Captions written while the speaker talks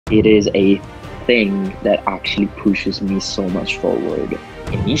it is a thing that actually pushes me so much forward.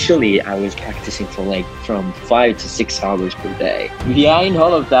 Initially, I was practicing for like from 5 to 6 hours per day. Behind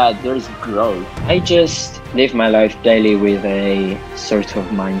all of that, there's growth. I just live my life daily with a sort of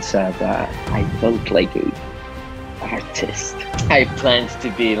mindset that I felt like a artist. I planned to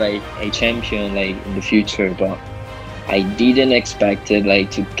be like a champion like in the future, but I didn't expect it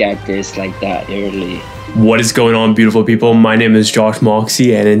like to get this like that early. What is going on, beautiful people? My name is Josh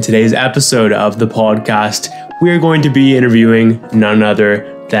Moxie, and in today's episode of the podcast, we are going to be interviewing none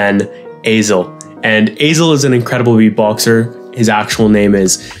other than Azel. And Azel is an incredible beatboxer. His actual name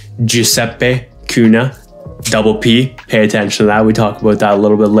is Giuseppe Cunha, double P. Pay attention to that. We talk about that a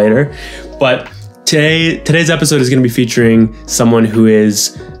little bit later. But today's episode is going to be featuring someone who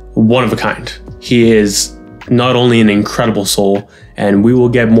is one of a kind. He is not only an incredible soul, and we will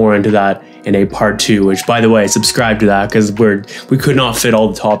get more into that in a part 2, which, by the way, subscribe to that because we could not fit all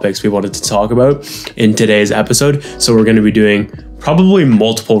the topics we wanted to talk about in today's episode. So we're going to be doing probably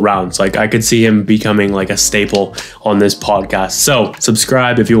multiple rounds. Like, I could see him becoming like a staple on this podcast. So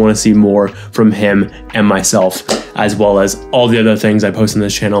subscribe if you want to see more from him and myself, as well as all the other things I post on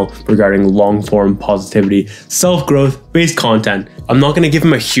this channel regarding long form positivity, self-growth based content. I'm not going to give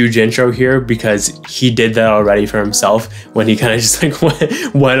him a huge intro here because he did that already for himself when he kind of just like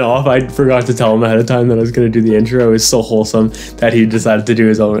went off. I forgot to tell him ahead of time that I was going to do the intro. It was so wholesome that he decided to do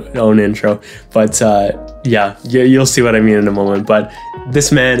his own intro. But yeah, you'll see what I mean in a moment. But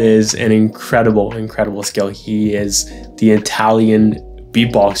this man is an incredible skill. He is the Italian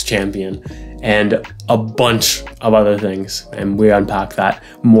beatbox champion and a bunch of other things, and we unpack that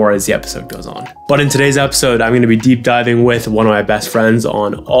more as the episode goes on. But in today's episode, I'm going to be deep diving with one of my best friends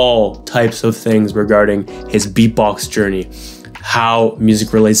on all types of things regarding his beatbox journey, how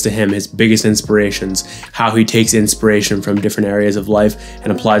music relates to him, his biggest inspirations, how he takes inspiration from different areas of life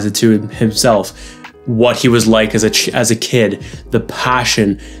and applies it to himself, what he was like as a kid, the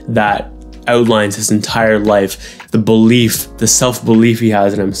passion that outlines his entire life, the belief, the self-belief he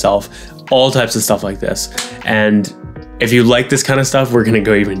has in himself, all types of stuff like this. And if you like this kind of stuff, we're going to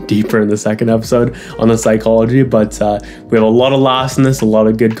go even deeper in the second episode on the psychology, but we have a lot of laughs in this, a lot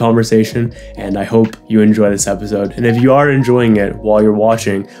of good conversation, and I hope you enjoy this episode. And if you are enjoying it while you're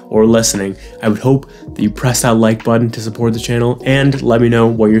watching or listening, I would hope that you press that like button to support the channel and let me know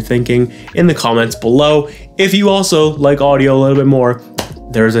what you're thinking in the comments below. If you also like audio a little bit more,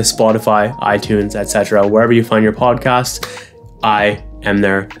 there's a Spotify, iTunes, etc. Wherever you find your podcast, I am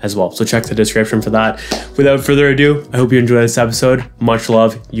there as well. So check the description for that. Without further ado, I hope you enjoy this episode. Much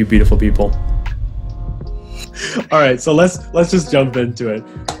love, you beautiful people. All right, so let's just jump into it.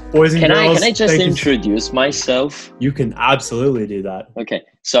 Boys and girls, can I just introduce myself? You can absolutely do that. Okay,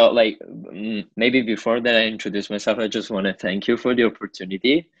 so like maybe before that I introduce myself, I just want to thank you for the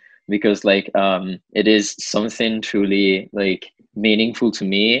opportunity, because like it is something truly like meaningful to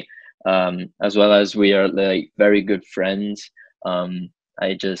me, as well as we are like very good friends.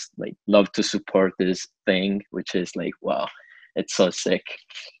 I just like love to support this thing, which is like, wow, it's so sick.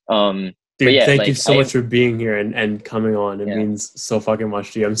 Dude, yeah, thank you so much for being here and coming on. It means so fucking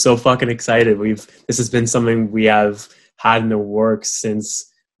much to you. I'm so fucking excited. This has been something we have had in the works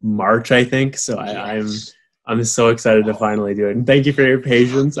since March, I think. So yes. I'm so excited to finally do it. And thank you for your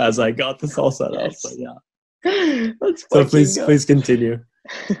patience as I got this all set up. So yeah. So please continue.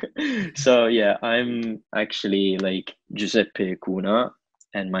 So yeah, I'm actually like Giuseppe Cunha,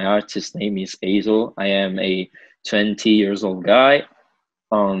 and my artist name is Azel. I am a 20 years old guy.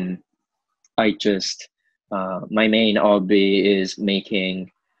 I just my main hobby is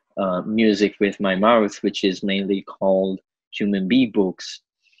making music with my mouth, which is mainly called human beatbox.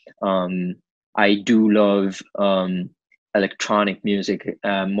 I do love electronic music,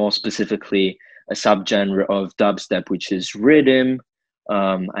 more specifically a subgenre of dubstep, which is riddim.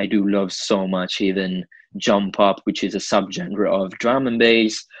 I do love so much even jump up, which is a subgenre of drum and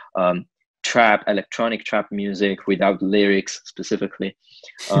bass, trap, electronic trap music without lyrics specifically.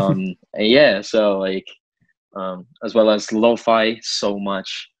 Yeah, so like as well as lo-fi so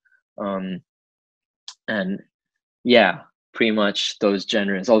much, and yeah, pretty much those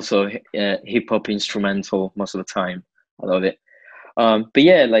genres. Also hip-hop instrumental most of the time. I love it. But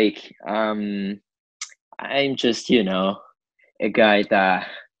yeah, like I'm just, you know, a guy that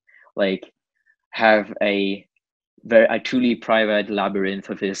like have a truly private labyrinth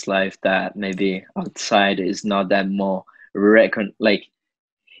of his life that maybe outside is not that more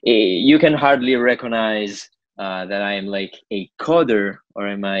you can hardly recognize that I am like a coder, or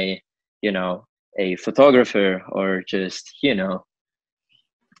am I, you know, a photographer, or just, you know,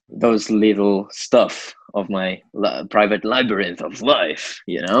 those little stuff of my private labyrinth of life,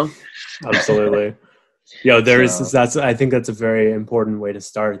 you know. Absolutely. There is So I think that's a very important way to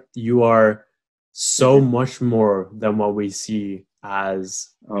start. You are so mhm. much more than what we see as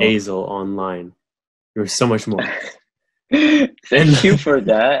Oh. Azel online. You're so much more. And Thank you for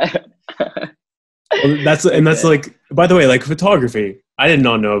that. well, that's Okay. like, by the way, like photography. I did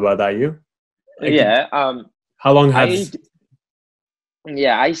not know about that. You like, Yeah. how long have I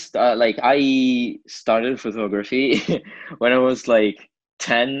yeah, I started photography when I was like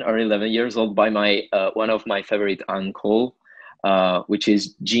 10 or 11 years old by my one of my favorite uncle, which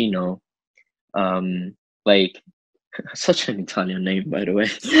is Gino. Um, like such an Italian name, by the way.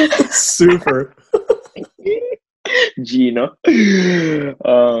 super? Gino.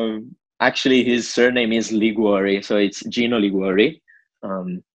 Actually, his surname is Liguori, so it's Gino Liguori.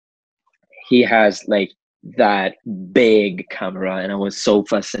 Um, he has like that big camera, and I was so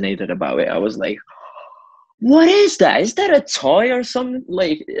fascinated about it. I was like, what is that? Is that a toy or some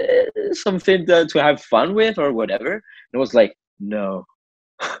like something to have fun with or whatever? And I was like, no.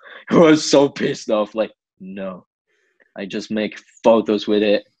 I was so pissed off. Like, no, I just make photos with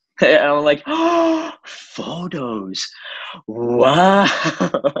it. And I'm like, oh, photos. Wow.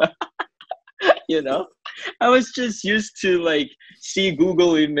 You know, I was just used to like see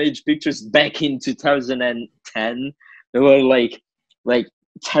Google image pictures back in 2010. They were like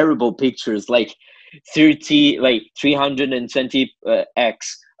terrible pictures, like 30, like 320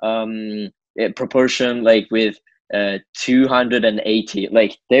 x proportion, like with 280.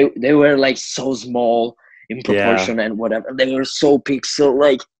 Like they were like so small in Yeah, proportion and whatever. They were so pixel,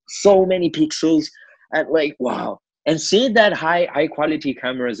 like so many pixels, and like wow. And seeing that high quality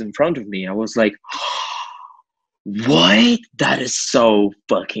cameras in front of me, I was like, what? That is so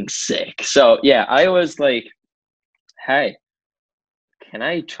fucking sick. So yeah, I was like, hey, can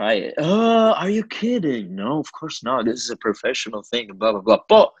I try it? Are you kidding? No, of course not. This is a professional thing, blah blah blah.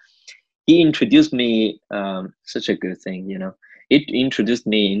 But he introduced me, such a good thing, you know. It introduced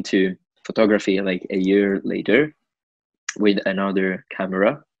me into photography like a year later with another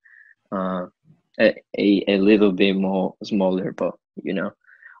camera, uh, a little bit more smaller, but you know,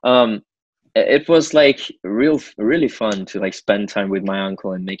 um, it was like really fun to like spend time with my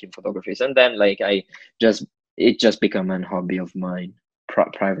uncle and making photographies, and then like just it just become an hobby of mine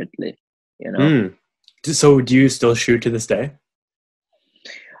privately, you know. mm. So do you still shoot to this day?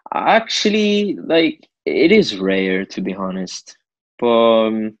 Actually, like it is rare to be honest,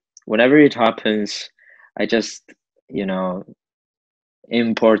 but whenever it happens, I just, you know,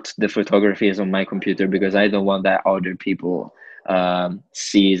 import the photographies on my computer because I don't want that other people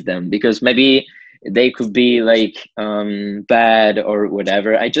sees them, because maybe they could be like bad or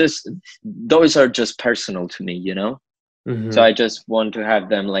whatever. I just, those are just personal to me, you know. So Mm-hmm. I just want to have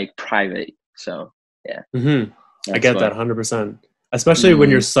them like private. So yeah, Mm-hmm. I that's get that why. 100%. Especially when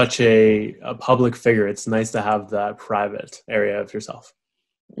you're Mm, such a public figure, it's nice to have that private area of yourself.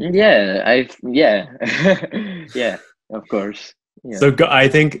 yeah, I've yeah, yeah, of course, yeah. So I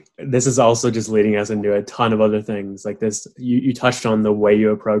think this is also just leading us into a ton of other things like this. You touched on the way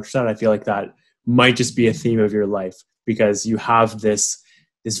you approach that. I feel like that might just be a theme of your life because you have this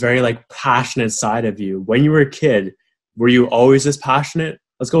very like passionate side of you. When you were a kid, were you always this passionate?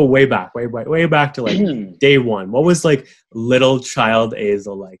 Let's go way back, way back to like day one. What was like little child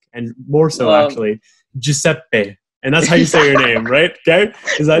Azel like? And more so um, actually, Giuseppe. And that's how you say your name, right? Okay.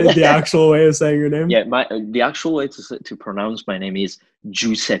 Is that the actual way of saying your name? yeah, my the actual way to pronounce my name is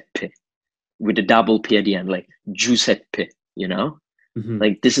Giuseppe with a double P at the end, like Giuseppe. You know, Mm-hmm.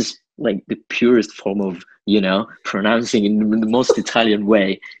 like this is like the purest form of, you know, pronouncing in the most Italian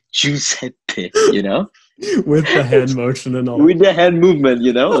way, Giuseppe. You know, With the hand motion and all. with the hand movement.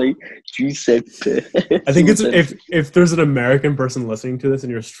 You know, like Giuseppe. I think it's Giuseppe. if there's an American person listening to this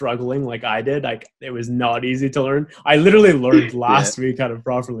and you're struggling like I did, like it was not easy to learn. I literally learned Yeah, last week how to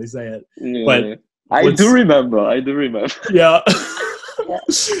properly say it. But yeah. I do what's remember. I do remember. yeah.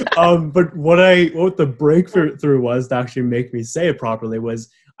 But what the breakthrough was to actually make me say it properly was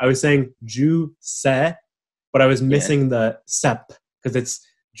I was saying Giuseppe, but I was Yeah, missing the sep because it's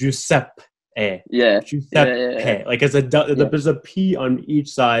Giuseppe. yeah, yeah, yeah, Giuseppe. Like it's yeah. there's a P on each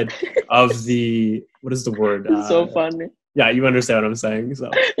side of the what is the word? It's so funny. Yeah, you understand what I'm saying.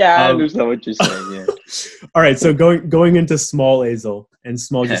 So, Yeah, I um, understand what you're saying. Yeah. all right. So going into small Azel and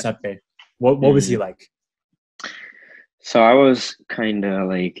small Giuseppe, what was he Mm. like? So I was kind of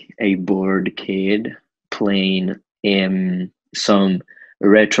like a bored kid playing some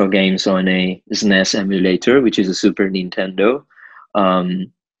retro games on a SNES emulator, which is a Super Nintendo.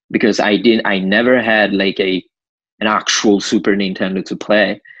 Um, because I never had like an actual Super Nintendo to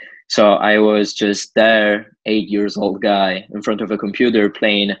play. So I was just there, 8 years old guy in front of a computer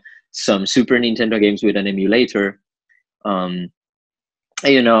playing some Super Nintendo games with an emulator. Um,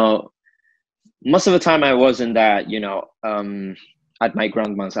 you know, most of the time I wasn't that, at my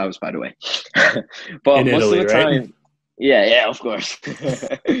grandma's house, by the way. In But most of Italy, the right? time, yeah, of course.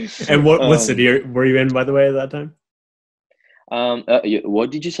 And what um, city were you in, by the way, at that time?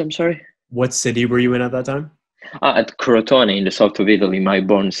 what did you say? I'm sorry. What city were you in at that time? At Crotone in the south of Italy, my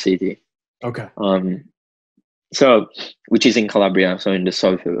born city. Okay. Um, so which is in Calabria, so in the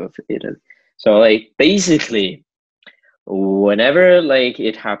south of Italy. So like basically, whenever like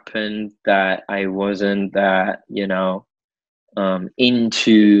it happened that I wasn't that,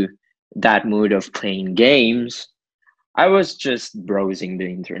 into that mood of playing games, I was just browsing the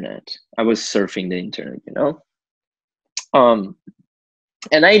internet. I was surfing the internet. Um,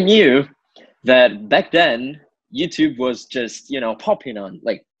 and I knew that back then YouTube was just, popping on.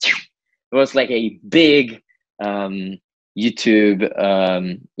 Like it was like a big YouTube,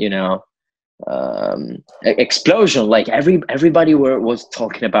 explosion. Like everybody was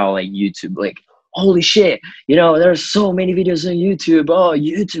talking about like YouTube. Like holy shit, there's so many videos on YouTube. Oh,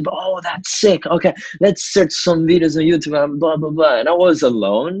 YouTube, oh, that's sick. Okay, let's search some videos on YouTube and blah blah blah. And I was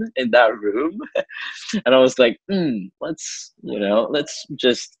alone in that room, and I was like, let's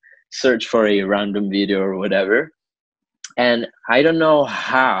just search for a random video or whatever. And I don't know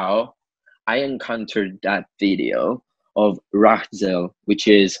how I encountered that video of Azel, which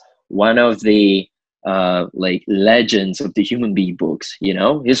is one of the like legends of the human beatbox.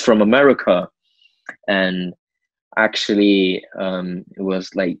 He's from America, and actually, it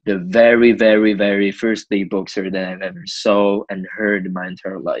was like the very, very, very first beatboxer that I've ever saw and heard in my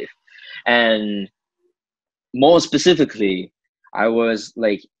entire life. And more specifically, I was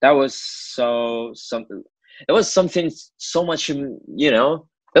like, that was so something. It was something so much,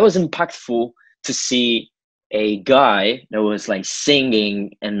 that was impactful to see a guy that was like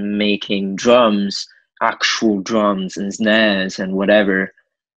singing and making drums, actual drums and snares and whatever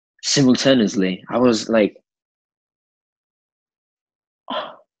simultaneously. I was like,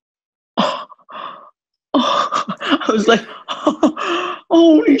 I was like,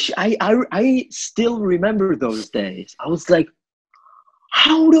 holy shit. I still remember those days. I was like,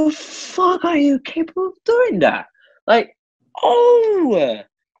 how the fuck are you capable of doing that? Like, oh,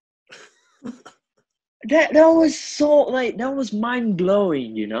 that was so, like, that was mind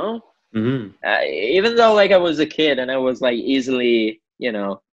blowing, Mm-hmm. Even though, like, I was a kid and I was, like, easily,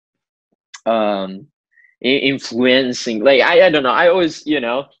 um, influencing, like, I don't know. I always,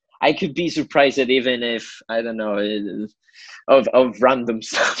 I could be surprised at even if, I don't know, of random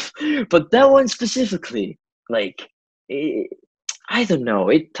stuff. But that one specifically, like, I don't know.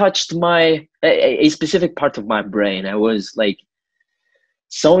 It touched a specific part of my brain. I was like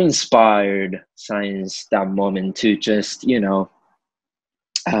so inspired since that moment to just,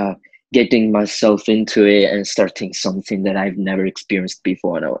 uh, getting myself into it and starting something that I've never experienced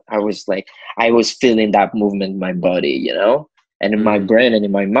before. And I was like, I was feeling that movement in my body, and in my Mm-hmm. brain and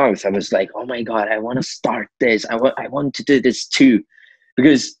in my mouth. I was like, oh my God, I want to start this. I want to do this too.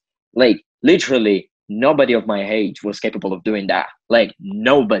 Because, like, literally, nobody of my age was capable of doing that. Like,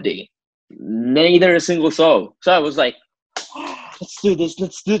 nobody, neither a single soul. So I was like, oh, let's do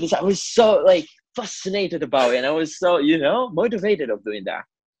this. I was so, like, fascinated about it. And I was so, motivated of doing that.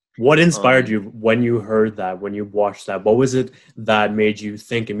 What inspired Um, you when you heard that, when you watched that? What was it that made you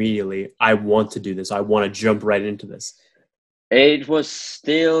think immediately, I want to do this? I want to jump right into this. it was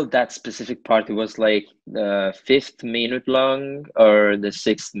still that specific part. It was like the fifth minute long or the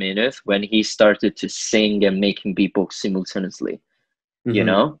sixth minute when he started to sing and making people simultaneously. You Mm-hmm.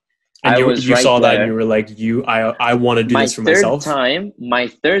 know, And I was you right saw that and you there. were like, I want to do this for myself. My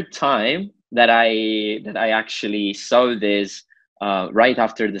third time that I actually saw this, right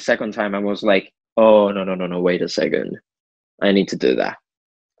after the second time, I was like, oh no no no no, wait a second, I need to do that.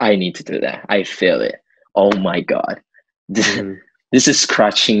 I need to do that. I feel it. Oh my God. Mm-hmm. This is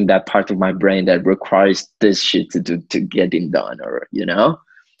scratching that part of my brain that requires this shit to getting done, or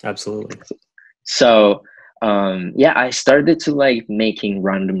Absolutely. so yeah, I started to like making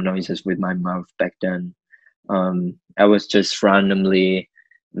random noises with my mouth back then. I was just randomly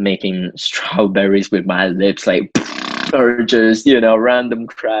making strawberries with my lips, like, or just, random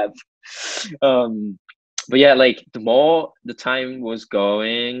crap. Um, but yeah, like the more the time was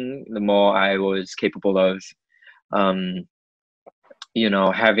going, the more I was capable of, um,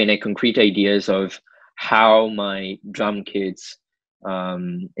 having a concrete ideas of how my drum kits,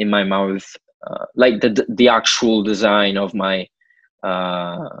 in my mouth, like the actual design of my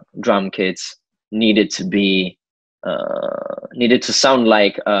drum kits needed to be, needed to sound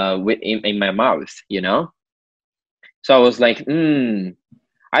like in my mouth, you know. So I was like,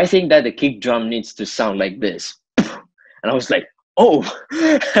 I think that the kick drum needs to sound like this. And I was like, oh,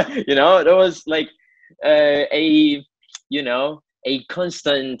 you know, there was like a, you know, a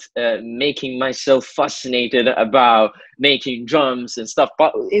constant making myself fascinated about making drums and stuff.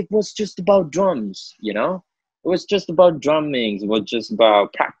 But it was just about drums, you know? It was just about drumming. It was just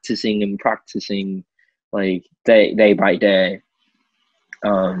about practicing and practicing, like day by day.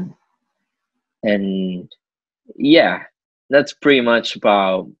 And yeah, that's pretty much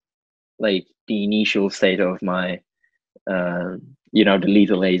about like the initial state of my you know, the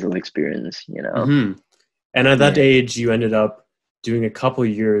little Azel experience, you know. Mm-hmm. And at that Yeah. age, you ended up doing a couple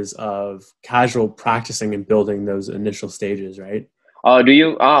years of casual practicing and building those initial stages, right? Oh, do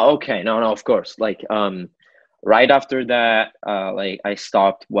you? Oh, okay. No, no, of course. Like, right after that, like I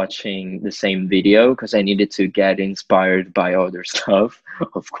stopped watching the same video because I needed to get inspired by other stuff,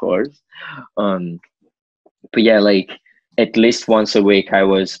 of course. Um, but yeah, like at least once a week, I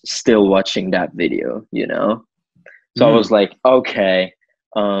was still watching that video, you know? So I was Mm. like, okay,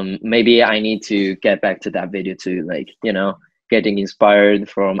 maybe I need to get back to that video to like, you know, getting inspired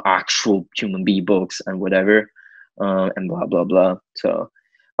from actual human beatbox and whatever, and blah blah blah. So,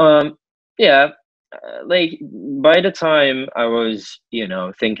 um, yeah, like by the time I was, you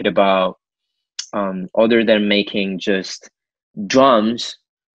know, thinking about other than making just drums,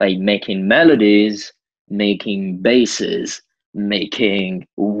 like making melodies, making basses, making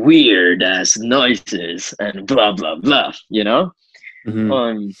weird ass noises, and blah blah blah. You know. Mm-hmm.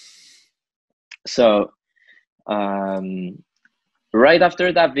 Um. So, um, right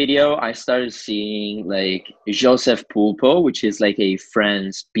after that video, I started seeing like Joseph Pulpo, which is like a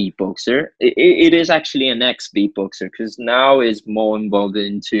French beatboxer. It is actually an ex beatboxer because now is more involved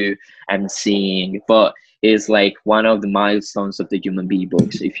into emceeing, but is like one of the milestones of the human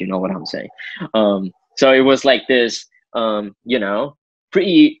beatbox, if you know what I'm saying. So it was like this, you know,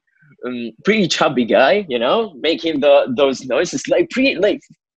 pretty, pretty chubby guy, you know, making those noises like pretty, like,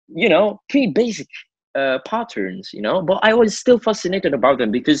 you know, pretty basic patterns, you know, but I was still fascinated about them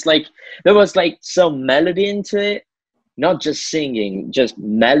because like there was like some melody into it, not just singing, just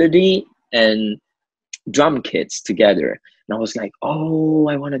melody and drum kits together. And I was like, oh,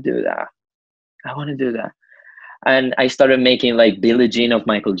 I want to do that. I want to do that. And I started making like Billie Jean of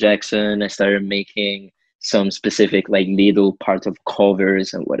Michael Jackson. I started making some specific like little parts of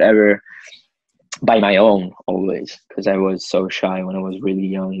covers and whatever by my own always because I was so shy when I was really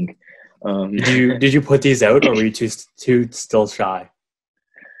young. Um, Did you put these out, or were you too still shy?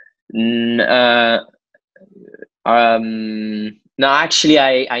 N- uh, no, actually,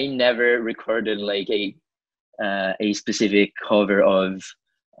 I never recorded like a specific cover of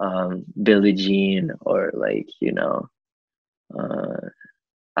Billie Jean or like you know,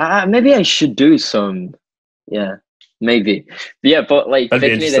 maybe I should do some, yeah, maybe, yeah, but like That'd be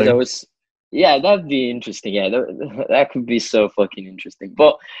back in the days, I interesting. was, yeah, that'd be interesting, yeah, that could be so fucking interesting.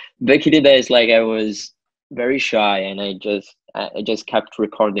 But back in the days, like I was very shy, and I just kept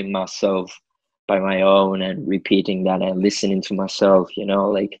recording myself by my own and repeating that and listening to myself, you know,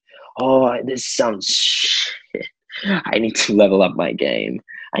 like, oh, this sounds shit. I need to level up my game.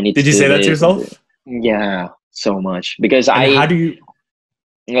 I need Did to you do say that to this and do. yourself? Yeah, so much because And how do you?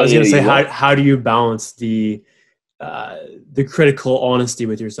 I was gonna say, what? how do you balance uh, the critical honesty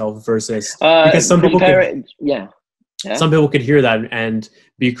with yourself versus, because Compare it. Yeah, yeah. some people could hear that and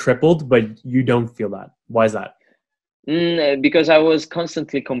be crippled, but you don't feel that. Why is that? Because I was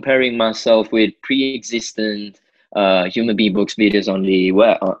constantly comparing myself with pre-existent human beatbox videos on the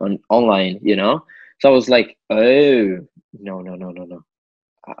web, on online, you know. So I was like, oh, no, no, no, no, no.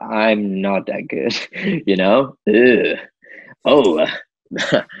 I'm not that good, you know. Ugh. Oh,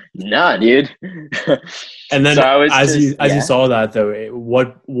 nah, dude. And So then I was just, as you yeah. saw that though,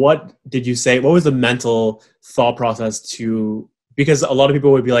 what did you say? What was the mental thought process to, because a lot of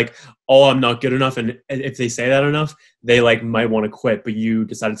people would be like, "Oh, I'm not good enough," and if they say that enough, they like might want to quit. But you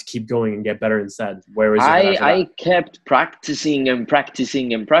decided to keep going and get better instead. Where was your head after that? I kept practicing and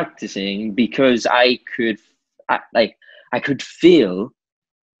practicing and practicing because like I could feel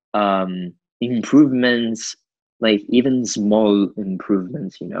improvements, like even small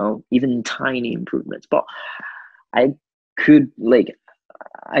improvements, you know, even tiny improvements. But I could like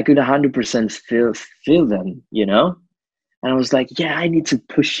I could 100% feel them, you know. And I was like, yeah, I need to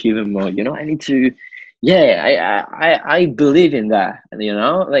push even more, you know. I need to, yeah, I believe in that, you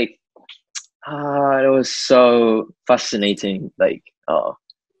know, like. Ah, it was so fascinating. Like, oh,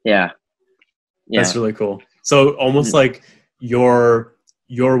 yeah, That's yeah. really cool. So almost Mm. like your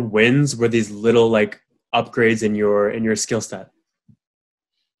wins were these little like upgrades in your skill set?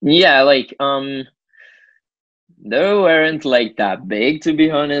 Yeah, like they weren't like that big, to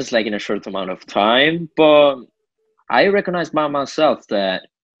be honest, like in a short amount of time, but I recognized by myself that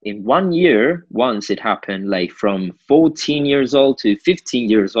in 1 year, once it happened, like from 14 years old to 15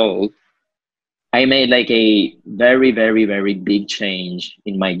 years old, I made like a very, very, very big change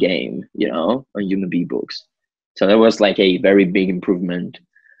in my game, on human beatbox. So that was like a very big improvement.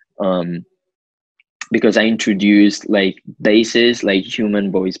 Um, because I introduced like basses, like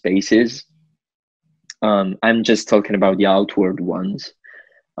human voice basses. I'm just talking about the outward ones.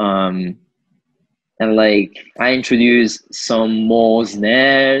 Um, and like I introduced some more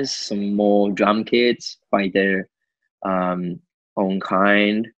snares, some more drum kits by their um, own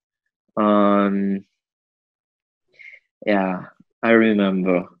kind. Um, yeah, I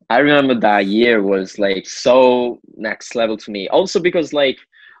remember that year was like so next level to me. Also because like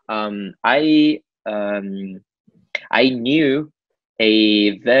um, I um, I knew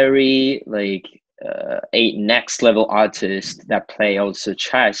a very like a next level artist that play also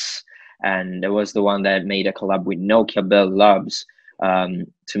chess, and it was the one that made a collab with Nokia Bell Labs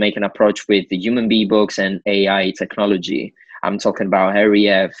to make an approach with the human beatbox and AI technology. I'm talking about Harry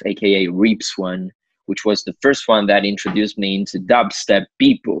F, aka Reeps one, which was the first one that introduced me into dubstep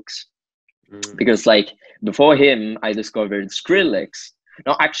beatbox. Mm. Because like before him, I discovered Skrillex.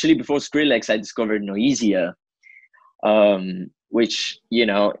 No, actually before Skrillex, I discovered Noisia, which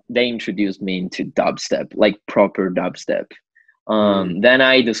they introduced me into dubstep, like proper dubstep. Mm. Then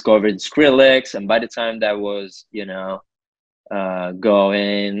I discovered Skrillex, and by the time that was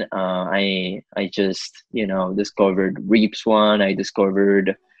going, I just discovered Reeps one. I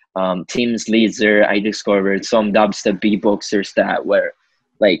discovered Tim's Leader. I discovered some dubstep beatboxers that were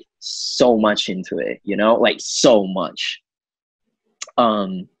like so much into it, like so much.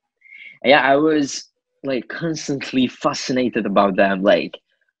 Um, yeah, I was like constantly fascinated about them. Like,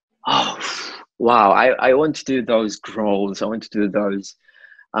 oh wow, I want to do those growls. I want to do those.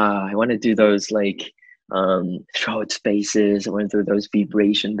 I want to do those like throat spaces. I want to do those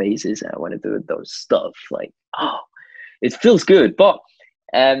vibration bases. I want to do those stuff. Like, oh, it feels good. But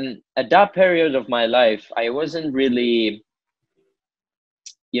at that period of my life, I wasn't really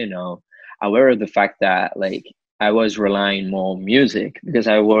you know, aware of the fact that like I was relying more on music because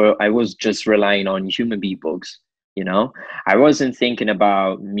I was just relying on human beatbox. I wasn't thinking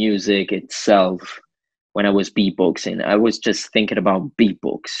about music itself when I was beatboxing. I was just thinking about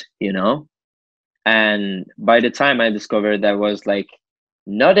beatbox. And by the time I discovered that was like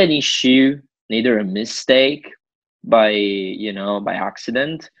not an issue, neither a mistake by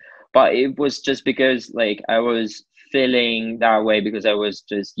accident, but it was just because like I was feeling that way because I was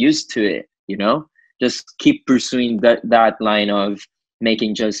just used to it. Just keep pursuing that line of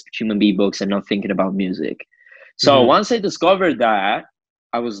making just human beatbox and not thinking about music. So Mm-hmm. once I discovered that,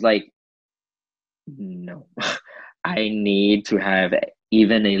 I was like, no, I need to have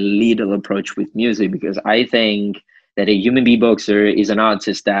even a little approach with music because I think that a human beatboxer is an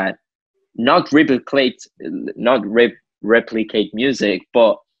artist that not replicate not replicate music,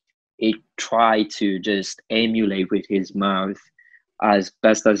 but it try to just emulate with his mouth as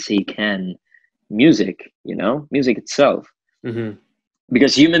best as he can music itself, Mm-hmm.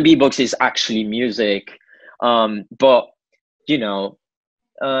 because human beatbox is actually music. But you know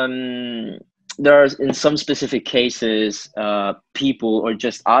um there's in some specific cases people or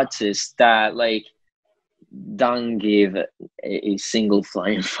just artists that like don't give a single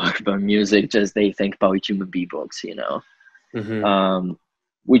flying fuck about music, just they think about human beatbox. Mm-hmm. um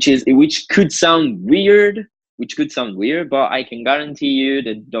which could sound weird, but I can guarantee you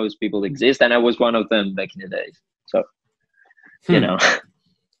that those people exist, and I was one of them back in the days. So you Hmm. know yeah.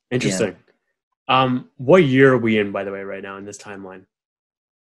 Interesting. What year are we in, by the way, right now in this timeline?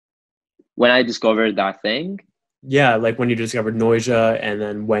 When I discovered that thing, Yeah, like when you discovered Noisia, and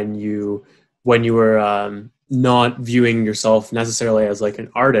then when you were not viewing yourself necessarily as like an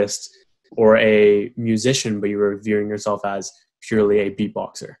artist or a musician, but you were viewing yourself as purely a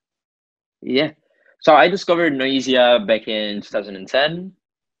beatboxer. yeah, so I discovered Noisia back in 2010.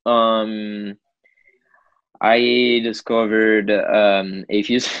 um I discovered a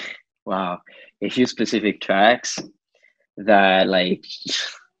few wow, a few specific tracks that like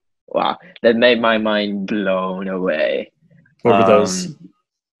wow, that made my mind blown away. What were those? um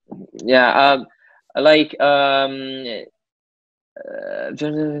yeah, like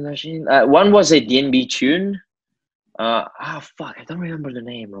one was a DNB tune. Fuck, I don't remember the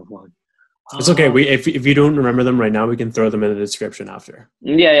name of one. It's okay. uh We if you don't remember them right now, we can throw them in the description after.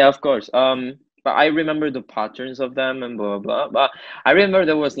 yeah, of course. But I remember the patterns of them and blah blah blah. But I remember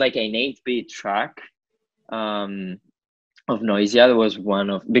there was like an 8-beat track of Noisia was one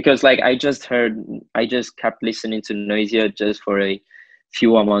of, because like I just kept listening to Noisia just for a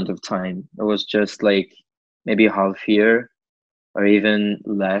few amount of time. It was just like maybe a half year or even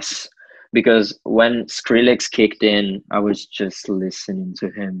less, because when Skrillex kicked in, I was just listening to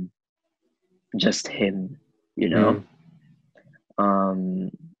him, just him, you know.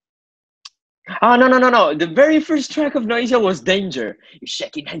 Um Oh, no. The very first track of Noisia was Danger. You're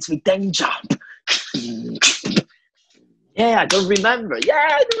shaking hands with Danger. Yeah, I don't remember. Yeah,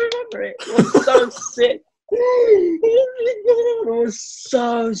 I don't remember it. It was so sick. It was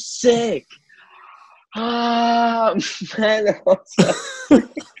so sick. Ah, man, that was so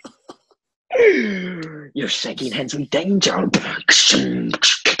You're shaking hands with Danger.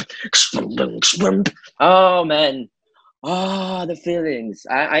 Oh, man. Oh, the feelings.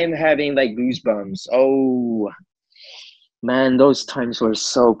 I'm having like goosebumps. Oh, man, those times were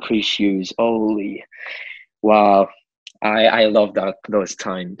so precious. Holy, wow. I love those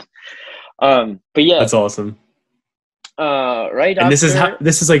times. But yeah, That's awesome. right And after,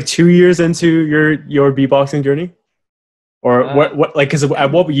 this is like 2 years into your beatboxing journey, or uh, what like, because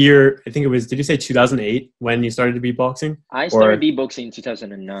at what year, I think it was, did you say 2008 when you started beatboxing, I started or beatboxing in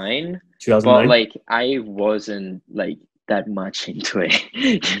 2009, but 2009? like I wasn't like that much into it,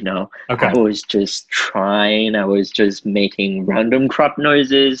 you know. I Okay. was just trying, I was just making random crap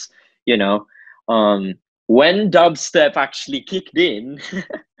noises, you know. Um, when dubstep actually kicked in,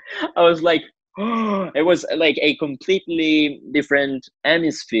 I was like, oh, it was like a completely different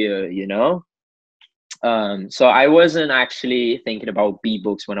hemisphere, you know. So I wasn't actually thinking about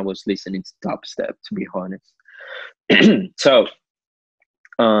beatbox when I was listening to dubstep, to be honest. So,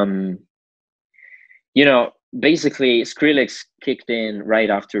 um, you know, basically Skrillex kicked in right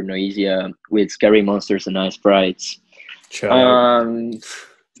after Noisia with Scary Monsters and Nice Sprites. Shout out. Um,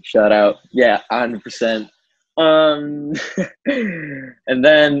 Shout out, yeah, 100%. Um, and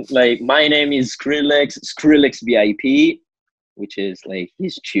then like my name is Skrillex VIP, which is like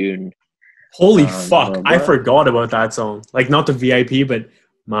his tune. Holy Blah, fuck! blah, I blah. forgot about that song. Like, not the VIP, but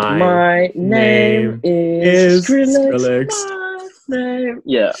my My name name is is Skrillex. Skrillex. My name,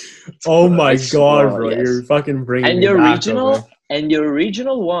 yeah. Oh my god, bro! You're Yes. fucking bringing And me back up, man. the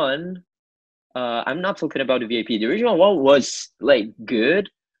original one, I'm not talking about the VIP. The original one was like good,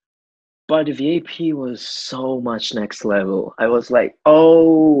 but the VIP was so much next level. I was like,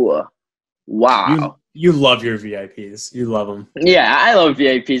 oh, You wow. you love your VIPs. You love them. Yeah, I love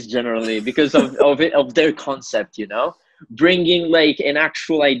VIPs generally because of their concept, you know, bringing like an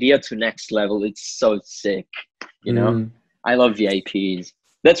actual idea to next level. It's so sick, you know. Mm. I love VIPs.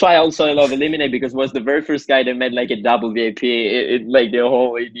 That's why also I love Eliminate, because was the very first guy that made like a double VIP in like the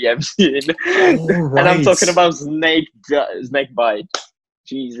whole EDM scene. Oh And I'm talking right, about Snake Bite.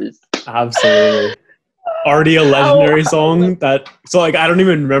 Jesus. absolutely. Already a legendary How song that, so like, I don't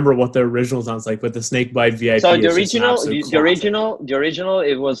even remember what the original sounds like, but the Snakebite So VIP is just an absolute classic. the original,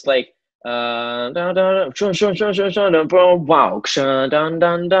 it was like wow,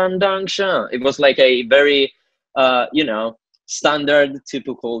 it was like a very you know, standard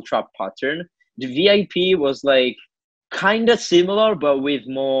typical trap pattern. The VIP was like kind of similar, but with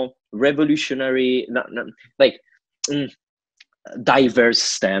more revolutionary, like mm, diverse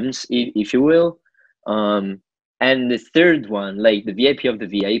stems, if you will. Um, and the third one, like the VIP of the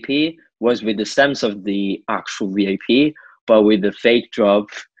VIP, was with the stems of the actual VIP, but with the fake drop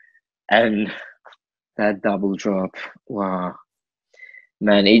and that double drop. Wow,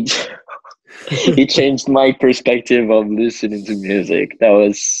 man, it it changed my perspective of listening to music. That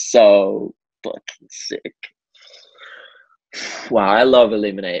was so fucking sick. Wow, I love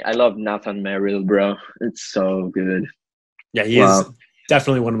Eliminate. I love Nathan Merrill, bro. It's so good. Yeah, he is Wow.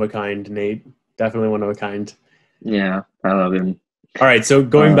 definitely one of a kind, Nate. Definitely one of a kind. Yeah, I love him. All right, so Um,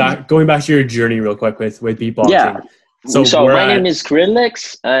 going back to your journey real quick with yeah, beatboxing. So so we're my name at is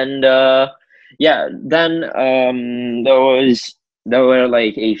Skrillex, and yeah, then there were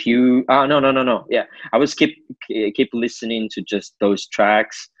like a few. No. Yeah, I was keep listening to just those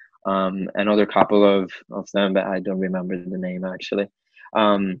tracks. Another couple of them, but I don't remember the name actually.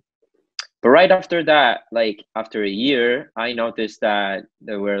 Um, but right after that, like after a year, I noticed that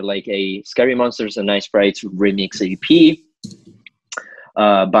there were like a Scary Monsters and Nice Sprites remix EP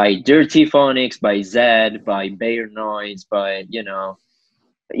by Dirty Phonics, by Zed, by Bear Noise, by, you know,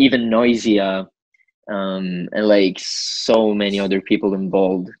 even Noisia, and like so many other people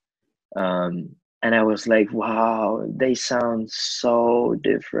involved. And I was like, wow, they sound so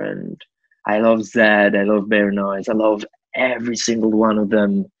different. I love Zed, I love Bear Noise, I love every single one of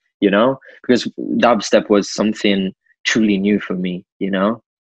them, you know, because dubstep was something truly new for me, you know,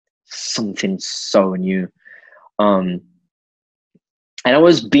 something so new. Um, and I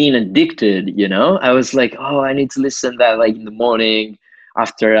was being addicted, you know. I was like, oh, I need to listen to that like in the morning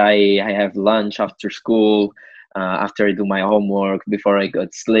after I have lunch after school, after I do my homework, before I go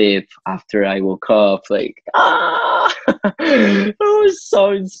to sleep, after I woke up. Like, it was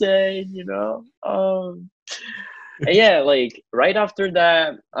so insane, you know. And yeah, like right after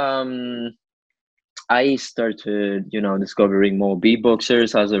that, I started, you know, discovering more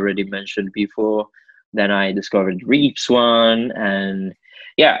beatboxers, as I already mentioned before. Then I discovered Reaps one, and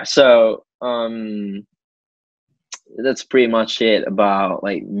yeah, so that's pretty much it about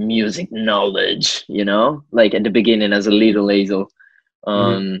like music knowledge, you know, like at the beginning as a little Azel. Mm-hmm.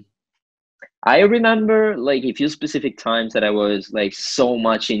 Um, I remember like a few specific times that I was like so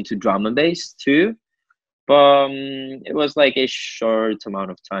much into drum and bass too. But it was like a short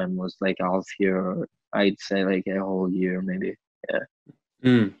amount of time, was like half year, I'd say like a whole year maybe. Yeah.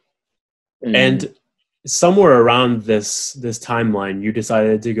 Mm. Mm. And somewhere around this timeline, you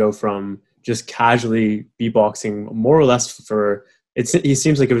decided to go from just casually beatboxing, more or less for it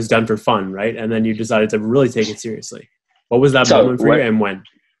seems like it was done for fun, right? And then you decided to really take it seriously. What was that So moment for you, what? and when?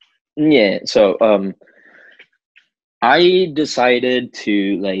 Yeah. So I decided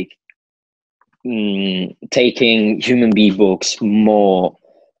to like taking human beatbox more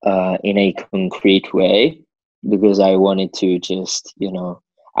in a concrete way, because I wanted to just, you know,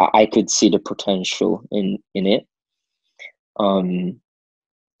 I could see the potential in it. Um,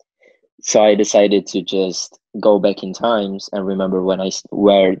 so I decided to just go back in times and remember when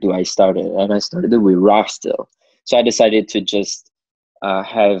where do I started, and I started with rock still. So I decided to just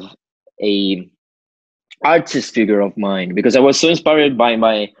have a artist figure of mine, because I was so inspired by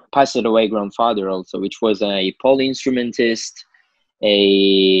my passed away grandfather also, which was a poly instrumentist,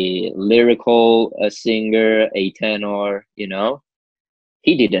 a lyrical singer, a tenor, you know.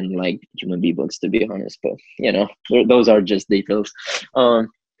 He didn't like human beatbox, to be honest, but you know, those are just details. Um,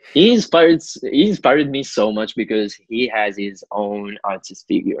 he inspired me so much because he has his own artist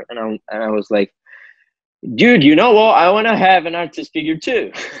figure, and I was like, dude, you know what? I want to have an artist figure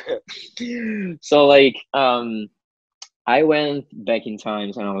too. So like, I went back in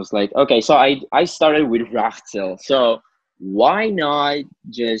times and I was like, okay, so I started with Rachtel. So why not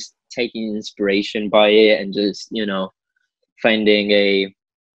just taking inspiration by it and just, you know, finding a,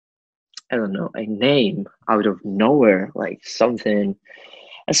 I don't know, a name out of nowhere, like something.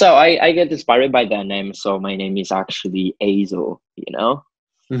 And so I get inspired by that name. So my name is actually Azel, you know?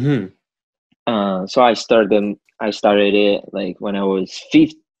 Mm-hmm. So I started it like when I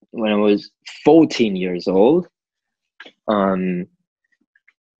was 14 years old. Um,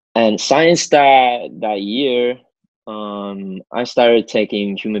 And since that year, I started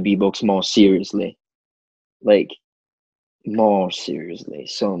taking human beatbox more seriously, like more seriously,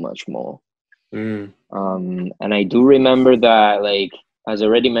 so much more. Mm. And I do remember that, like as I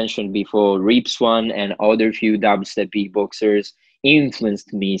already mentioned before, Reaps one and other few dubstep beatboxers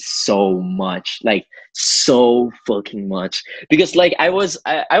influenced me so much, like so fucking much, because like I was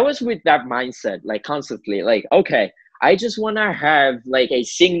with that mindset like constantly, like okay, I just want to have like a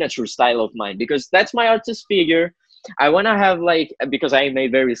signature style of mine, because that's my artist figure. I want to have like, because I'm a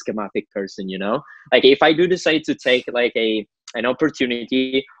very schematic person, you know, like if I do decide to take like an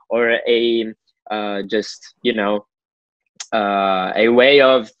opportunity or a just, you know, a way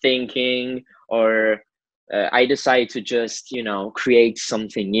of thinking, or I decide to just, you know, create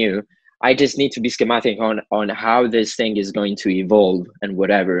something new, I just need to be schematic on how this thing is going to evolve and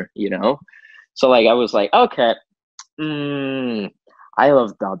whatever, you know. So like I was like, okay, I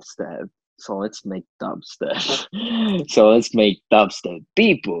love dubstep, so let's make dubstep. So let's make dubstep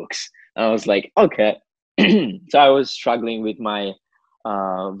beatbooks. I was like, okay. So I was struggling with my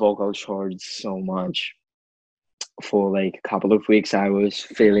vocal cords so much for like a couple of weeks. I was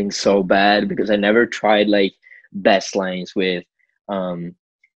feeling so bad because I never tried like bass lines with um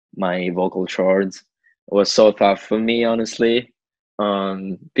my vocal cords. It was so tough for me, honestly.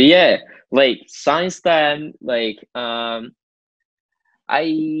 But yeah, like since then, like I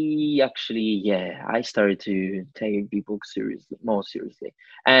actually, yeah, I started to take people seriously, more seriously.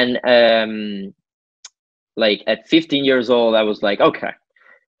 And like at 15 years old, I was like, okay,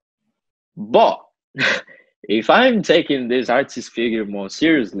 but if I'm taking this artist figure more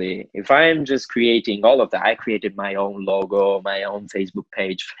seriously, if I'm just creating all of that, I created my own logo, my own Facebook,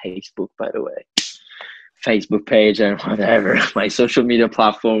 by the way, Facebook page and whatever, my social media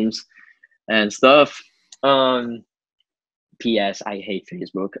platforms and stuff. Um, P.S. I hate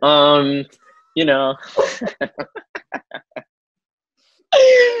Facebook. You know,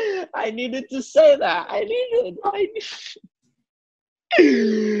 I needed to say that. I needed.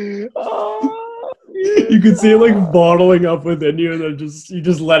 Oh, You could see it like bottling up within you, and then you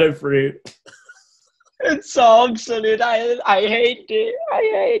just let it free. It's so absolute. I hate it. I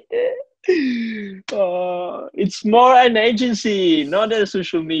hate it. It's more an agency, not a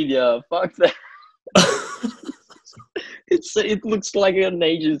social media. Fuck that. It looks like an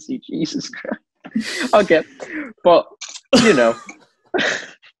agency. Jesus Christ. Okay, but you know,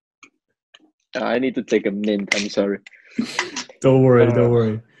 I need to take a mint. I'm sorry. Don't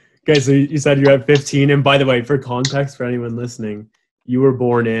worry. Okay, so you said you're at 15, and by the way, for context, for anyone listening, you were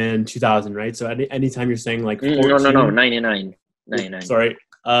born in 2000, right? So anytime you're saying like 14, no, 99. Sorry,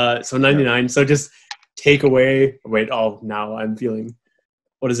 so 99. No. So just take away. Wait, now I'm feeling.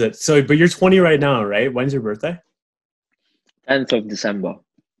 What is it? So, but you're 20 right now, right? When's your birthday? 10th of December.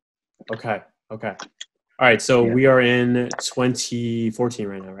 Okay. All right, so we are in 2014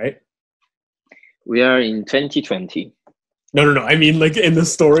 right now, right? We are in 2020. No. I mean, like in the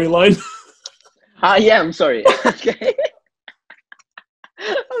storyline. Yeah. I'm sorry. Okay.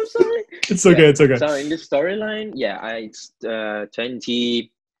 I'm sorry. It's okay. So in the storyline, it's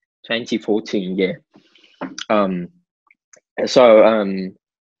 2014. Yeah.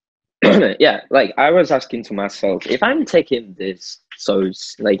 Yeah, like I was asking to myself, if I'm taking this so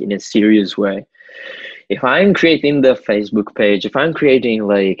like in a serious way, if I'm creating the Facebook page, if I'm creating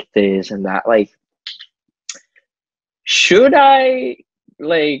like this and that, like, should I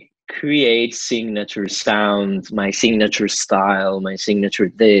like create signature sound, my signature style, my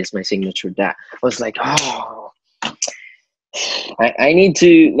signature this, my signature that? I was like, I need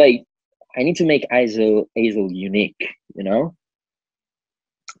to make Azel unique, you know?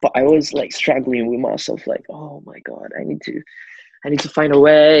 But I was like struggling with myself, like, oh my God, I need to find a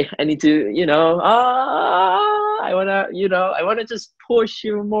way. I need to, I wanna just push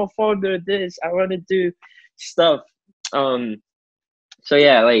you more further this. I wanna do stuff. So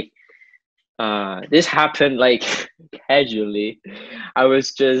yeah, like this happened like casually. I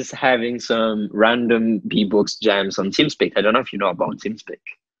was just having some random beatbox jams on TeamSpeak. I don't know if you know about TeamSpeak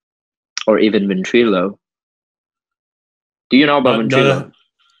or even Ventrilo. Do you know about Ventrilo? No,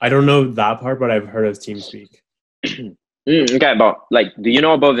 I don't know that part, but I've heard of TeamSpeak. Okay, but like, do you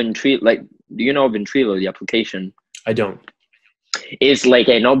know about Ventrilo? Like, do you know Ventrilo, the application? I don't. It's like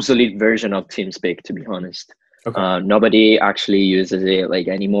an obsolete version of TeamSpeak, to be honest. Okay. Nobody actually uses it like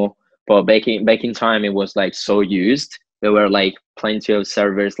anymore. But back in time, it was like so used. There were like plenty of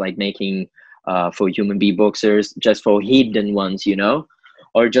servers like making for human beatboxers, just for hidden ones,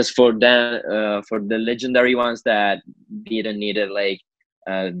 or just for the legendary ones that didn't need it like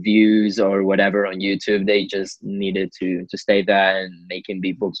views or whatever on YouTube. They just needed to stay there and making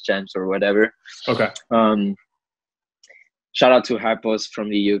beatbox jams or whatever. Okay. Shout out to Harpos from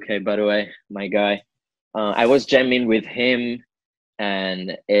the UK, by the way, my guy. I was jamming with him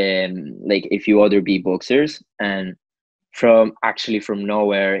and like a few other beatboxers, and from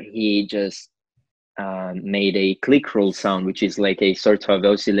nowhere, he just made a click roll sound, which is like a sort of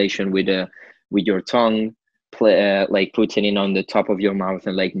oscillation with your tongue, like putting it on the top of your mouth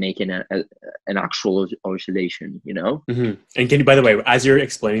and like making an actual oscillation, Mm-hmm. And can you, by the way, as you're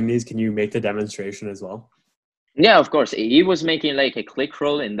explaining these, can you make the demonstration as well? Yeah, of course. He was making like a click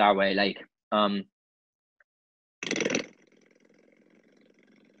roll in that way, like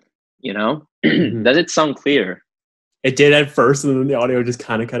Mm-hmm. Does it sound clear? It did at first, and then the audio just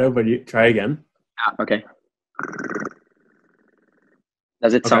kind of cut out, but you try again. Okay.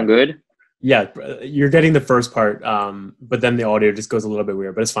 Does it sound good? Yeah, you're getting the first part, but then the audio just goes a little bit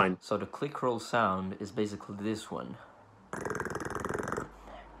weird, but it's fine. So the click roll sound is basically this one.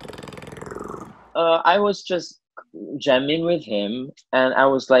 I was just jamming with him, and I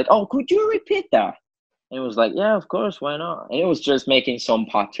was like, "Oh, could you repeat that?" And he was like, "Yeah, of course, why not?" And he was just making some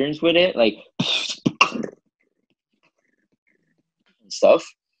patterns with it, like stuff.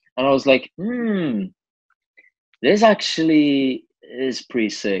 And I was like, this actually is pretty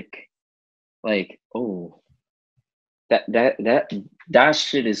sick. Like, oh, that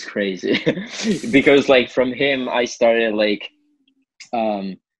shit is crazy. Because like from him, I started like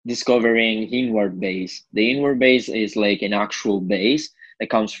discovering inward bass. The inward bass is like an actual bass that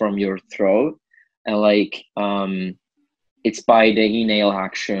comes from your throat, and like it's by the inhale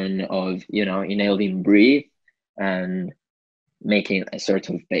action of inhaling breathe and making a sort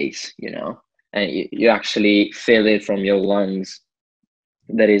of bass, and you actually feel it from your lungs.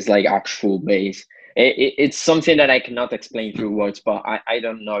 That is like actual bass. It's something that I cannot explain through words, but I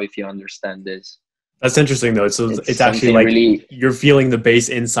don't know if you understand this. That's interesting though. So it's actually like really, you're feeling the bass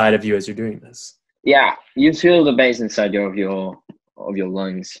inside of you as you're doing this. Yeah, you feel the bass inside of your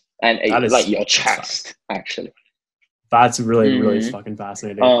lungs and like your chest, actually. That's really fucking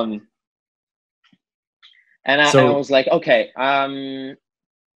fascinating. And I So was like, okay,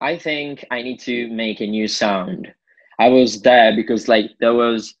 I think I need to make a new sound. I was there because like there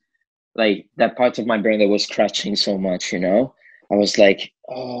was like that part of my brain that was scratching so much, you know? I was like,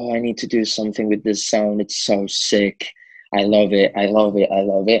 oh, I need to do something with this sound. It's so sick. I love it. I love it. I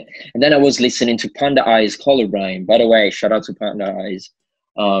love it. And then I was listening to Panda Eyes Colorblind. By the way, shout out to Panda Eyes.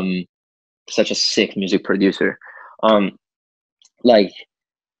 Um, Such a sick music producer. Um, like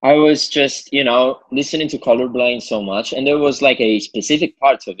I was just, you know, listening to Colorblind so much, and there was like a specific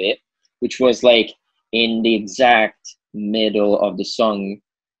part of it, which was like in the exact middle of the song,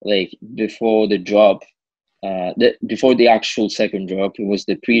 like before the drop, before the actual second drop. It was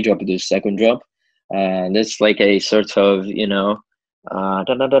the pre-drop of the second drop. That's like a sort of, you know, I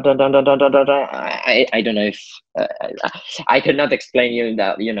don't know if I cannot explain you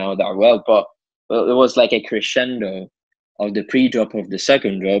that, you know, that well, but it was like a crescendo of the pre-drop of the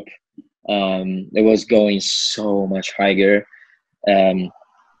second drop. It was going so much higher, um,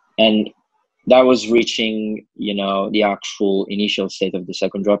 and that was reaching, you know, the actual initial state of the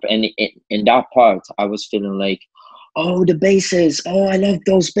second drop. And in that part, I was feeling like, oh, the basses, oh, I love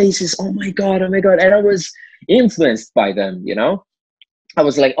those basses, oh my god, oh my god. And I was influenced by them, you know. I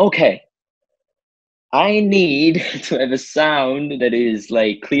was like, okay, I need to have a sound that is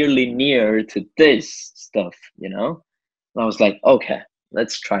like clearly near to this stuff, you know. And I was like, okay,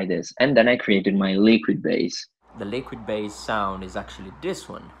 let's try this. And then I created my liquid bass. The liquid bass sound is actually this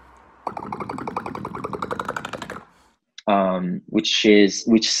one.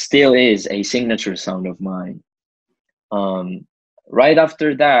 Which still is a signature sound of mine. Right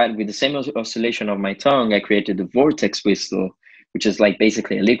after that, with the same oscillation of my tongue, I created the Vortex whistle, which is like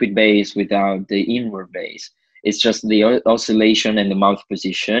basically a liquid bass without the inward bass. It's just the oscillation and the mouth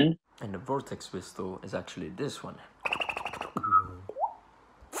position. And the Vortex whistle is actually this one.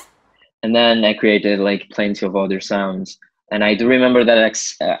 And then I created like plenty of other sounds. And I do remember that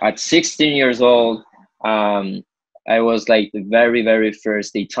at 16 years old, I was like the very, very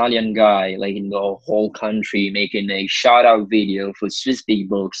first Italian guy, like in the whole country, making a shout out video for Swiss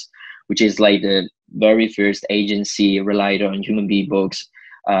Beatbox, which is like the very first agency relied on human beatbox,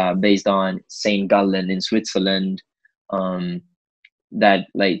 based on St. Gallen in Switzerland, that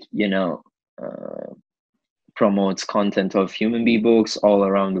like, you know, promotes content of human beatbox all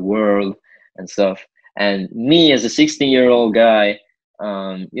around the world and stuff. And me as a 16-year-old guy,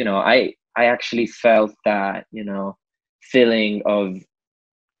 you know, I actually felt that, you know, feeling of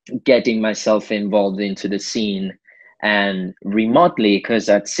getting myself involved into the scene and remotely, because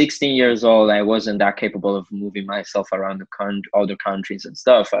at 16 years old, I wasn't that capable of moving myself around the other countries and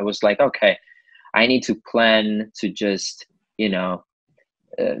stuff. I was like, okay, I need to plan to just, you know,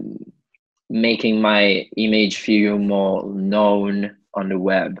 making my image feel more known on the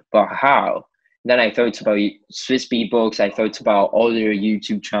web. But how? Then I thought about Swiss Beatbox. I thought about other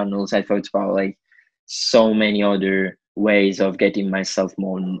YouTube channels. I thought about like so many other ways of getting myself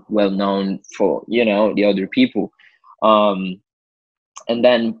more well known for, you know, the other people. And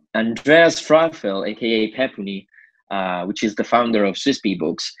then Andreas Frafel, aka Pepuni, which is the founder of Swiss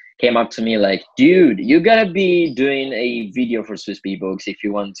Beatbox, came up to me like, dude, you gotta be doing a video for Swiss Beatbox if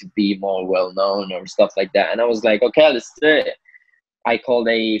you want to be more well known or stuff like that. And I was like, okay, let's do it. I called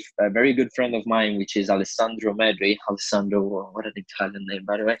a very good friend of mine, which is Alessandro Medri. Alessandro, what an Italian name,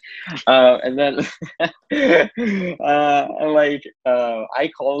 by the way. And then I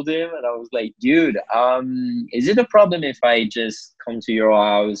called him and I was like, dude, is it a problem if I just come to your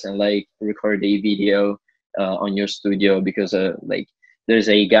house and like record a video on your studio? Because like there's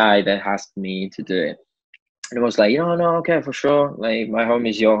a guy that asked me to do it. And I was like, no, okay, for sure. Like my home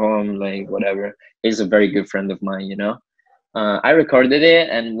is your home, like whatever. He's a very good friend of mine, you know. I recorded it,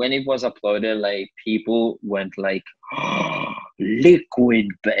 and when it was uploaded, like people went like, oh, liquid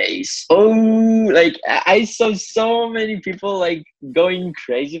bass. Oh, like I saw so many people like going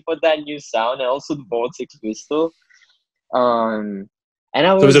crazy for that new sound, and also the Vortex whistle. And I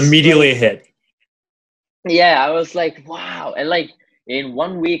so it was was immediately like, a hit. yeah, I was like, wow. And like in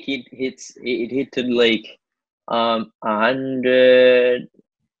 1 week, it hit to like 100.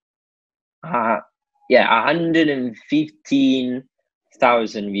 Yeah,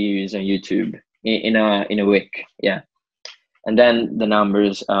 115,000 views on YouTube in a week. Yeah, and then the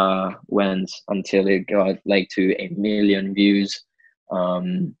numbers went until it got like to 1 million views.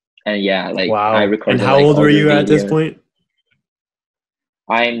 And yeah, like I Wow. And recorded how like old were other you at this videos. point?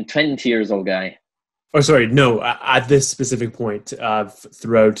 I'm 20 years old, guy. Oh, sorry, no. At this specific point,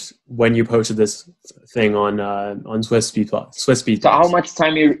 throughout when you posted this thing on Swiss Beatbox, So how much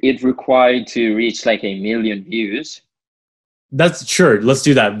time it required to reach like 1 million views? That's sure. Let's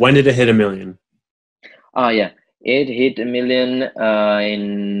do that. When did it hit 1 million? Oh yeah, it hit a million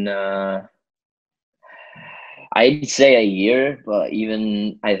in I'd say a year, but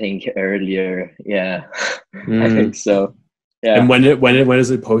even I think earlier. Yeah, I think Mm. so. And Yeah, when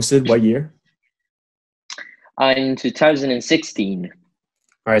is it posted? What year? in 2016,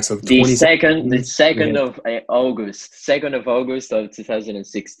 All right, so the 2017 we second hit. of August, 2nd of August of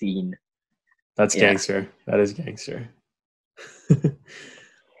 2016. That's Yeah. gangster. That is gangster.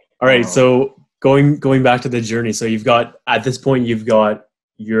 All right, Oh, so going back to the journey. So you've got at this point you've got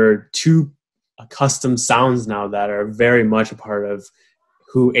your two custom sounds now that are very much a part of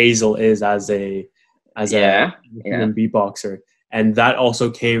who Azel is as a yeah, yeah. human beatboxer. And that also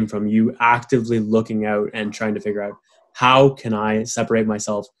came from you actively looking out and trying to figure out how can I separate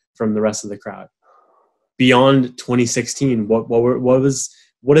myself from the rest of the crowd. Beyond 2016, what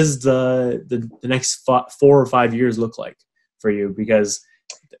does the next 4 or 5 years look like for you? Because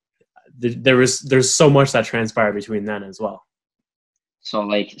there's so much that transpired between then as well. So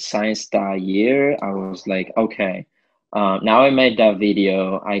like since that year, I was like, okay, now I made that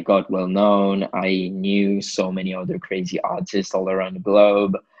video. I got well known. I knew so many other crazy artists all around the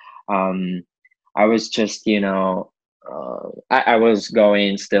globe. Um, I was just, I was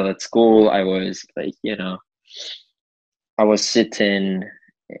going still at school. I was like, I was sitting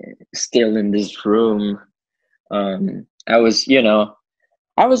still in this room. I was,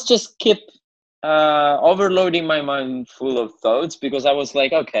 I was just keep overloading my mind full of thoughts because I was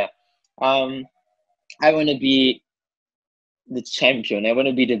like, okay, um, I want to be the champion. I want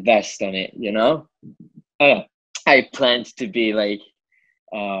to be the best on it. Uh, I planned to be like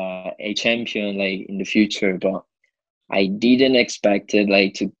a champion like in the future, but I didn't expect it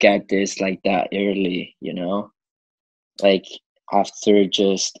like to get this like that early. Like after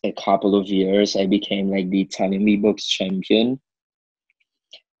just a couple of years, I became like the Italian beatbox champion.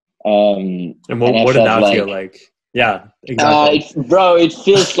 And And I what did felt that feel like like? Yeah, exactly. bro, it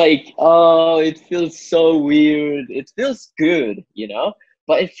feels like, oh, it feels so weird. It feels good,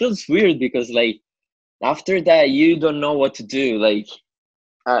 but it feels weird because like after that, you don't know what to do. Like,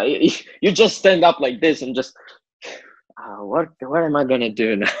 you just stand up like this and just, what am I gonna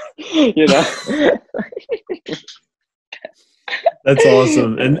do now? you know? That's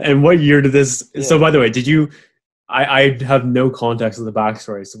awesome. And what year did this? So Yeah. by the way, did you? I have no context of the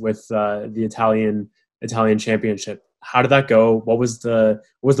backstories with the Italian championship. How did that go? What was the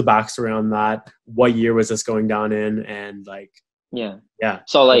backstory on that? What year was this going down in? And like, Yeah. yeah,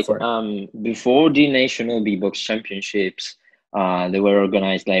 So go like for it. before the national beatbox championships, they were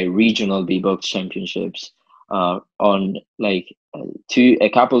organized like regional beatbox championships on like a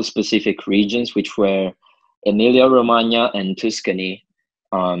couple specific regions, which were Emilia Romagna and Tuscany,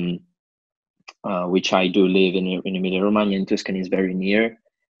 um, which I do live in Emilia Romagna, and Tuscany is very near,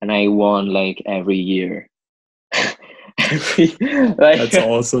 and I won like every year. That's Like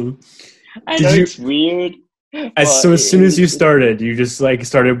awesome. I know Did you it's weird, as but so as soon as you it's started, you just like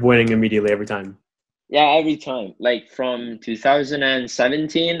started winning immediately every time? yeah, every time, like from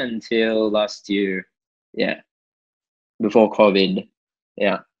 2017 until last year. Yeah, before COVID.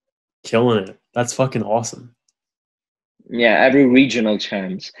 Yeah. Killing it. That's fucking awesome. Yeah, every regional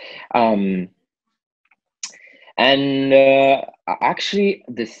champs. Um, and actually,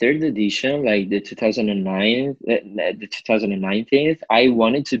 the third edition, like the 2009, the 2019, I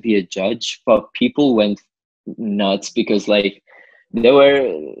wanted to be a judge, but people went nuts because like they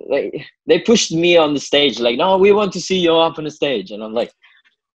were like they pushed me on the stage, like, no, we want to see you up on the stage, and I'm like,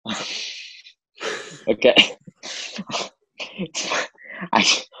 okay. I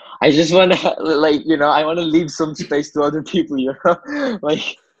I just want to like I want to leave some space to other people,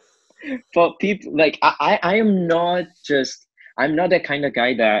 like for people like I am not just I'm not the kind of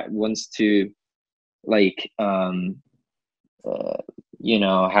guy that wants to like uh,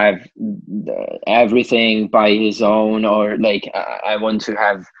 have everything by his own, or like I want to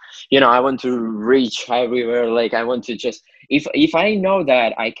have I want to reach everywhere. Like I want to just if I know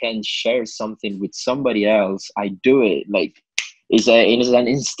that I can share something with somebody else, I do it. Like it's an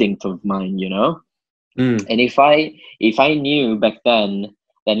instinct of mine. Mm. And if I knew back then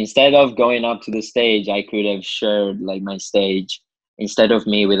instead of going up to the stage, I could have shared like my stage instead of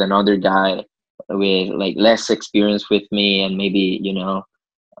me with another guy with like less experience with me, and maybe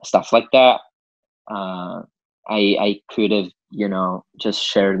stuff like that. uh I could have just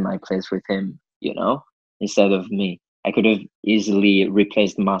shared my place with him, instead of me. I could have easily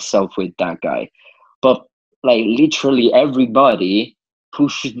replaced myself with that guy, but like literally everybody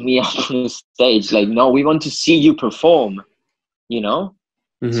pushed me up on the stage, like, no, we want to see you perform, you know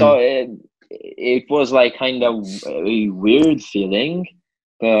so Hmm. it was like kind of a weird feeling.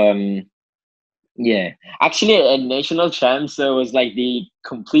 um Yeah, actually, at national champs, there was like the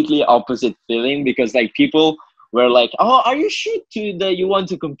completely opposite feeling because like people were like, "Oh, are you sure that you want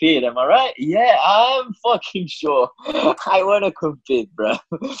to compete? Am I right?" Yeah, I'm fucking sure. I want to compete, bro.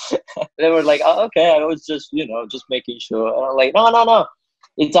 They were like, "Oh, okay." I was just, just making sure. And I'm like, "No, no, no.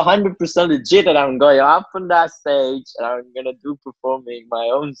 It's 100% legit, and I'm going up on that stage, and I'm gonna do performing my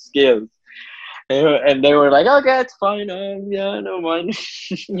own skills." And they were like, "Okay, it's fine. Yeah, no mind."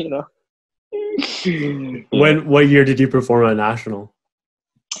 you know. Yeah. What year did you perform at national?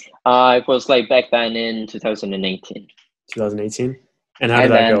 It was like back then in 2018. 2018. And how did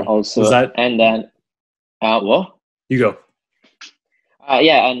And that then go? Was also, that and then, what? you go?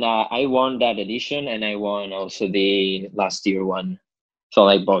 Yeah, and I won that edition, and I won also the last year one. So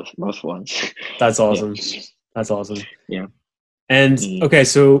like both ones. That's Yeah, awesome. That's awesome. yeah. And Mm, okay,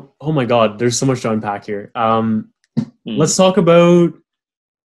 so oh my God, there's so much to unpack here. mm. Let's talk about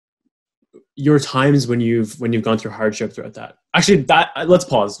your times when you've gone through hardship throughout that. Actually, that let's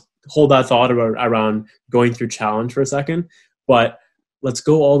pause. Hold that thought around going through challenge for a second. But let's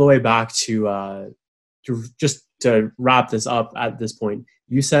go all the way back to just to wrap this up at this point.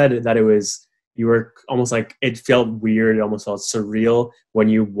 You said that you were almost like it felt weird, it almost felt surreal when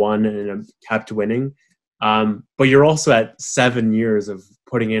you won and kept winning. But you're also at 7 years of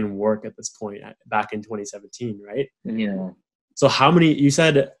putting in work at this point, back in 2017, right? Yeah. So how many, you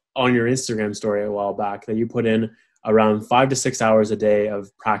said on your Instagram story a while back that you put in around 5 to 6 hours a day of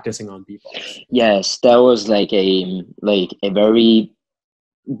practicing on beatbox. Yes, that was like a very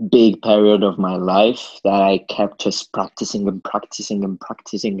big period of my life that I kept just practicing and practicing and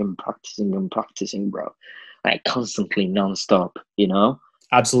practicing and practicing and practicing, bro. Like constantly nonstop, the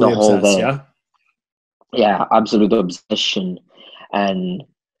Absolutely whole obsessed, day. yeah? Yeah, absolute obsession. And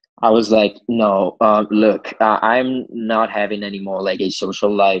I was like, no, look, I'm not having any more like a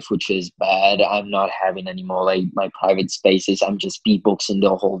social life, which is bad. I'm not having any more like my private spaces. I'm just beatboxing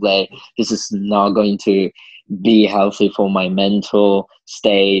the whole day. This is not going to be healthy for my mental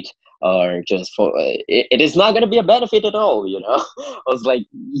state or just for it is not going to be a benefit at all. I was like,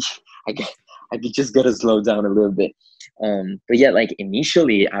 I, g- I just got to slow down a little bit. But yeah, like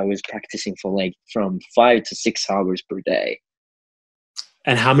initially I was practicing for like from 5 to 6 hours per day.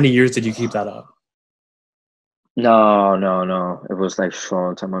 And how many years did you keep that up? No, no, no. It was like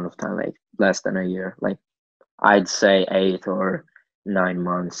short amount of time, like less than a year. Like I'd say 8 or 9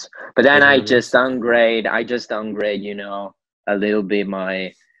 months. But then Eight or I nine just months. downgrade. I just downgrade, a little bit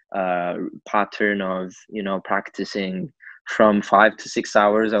my pattern of, practicing from 5 to 6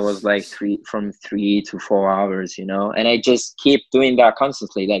 hours. I was like from 3 to 4 hours, and I just keep doing that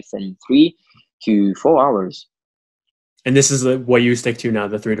constantly, like from 3 to 4 hours. And this is what you stick to now,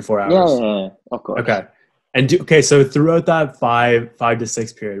 the 3 to 4 hours. Yeah, of course. Okay. And okay, so throughout that five to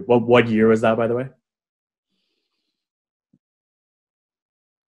six period, what year was that, by the way?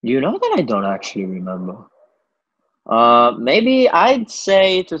 You know that I don't actually remember. Maybe I'd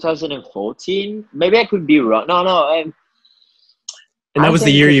say 2014. Maybe I could be wrong. No, no. And that I was the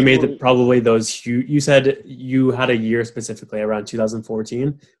think year you it made was. probably those. You said you had a year specifically around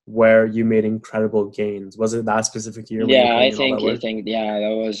 2014 where you made incredible gains. Was it that specific year when you were Yeah, putting in all that I work? think, yeah, that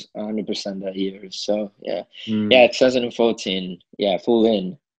was 100% that year. So yeah, Mm. yeah, 2014. Yeah, full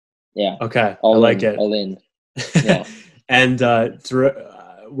in. Yeah, Okay, I like it. all in. Yeah. And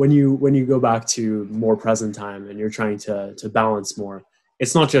when you go back to more present time and you're trying to balance more,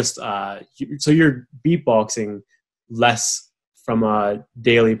 it's not just so you're beatboxing less from a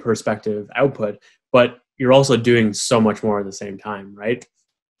daily perspective output, but you're also doing so much more at the same time, right?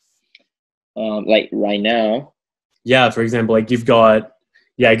 Like right now. Yeah, for example, like you've got,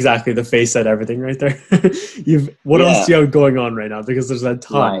 yeah, exactly, the face said everything right there. What else Yeah, do you have going on right now? Because there's a like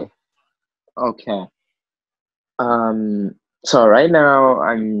ton. okay. Um, so right now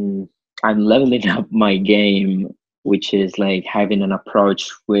I'm leveling up my game, which is like having an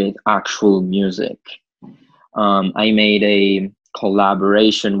approach with actual music. I made a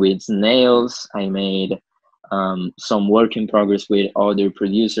collaboration with Snails. I made some work in progress with other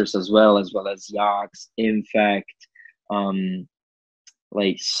producers as well as Yax, in fact, um,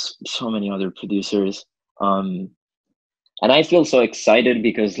 like so many other producers. Um, and I feel so excited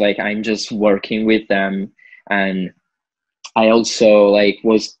because like I'm just working with them, and I also like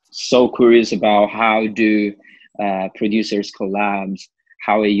was so curious about how do producers collabs,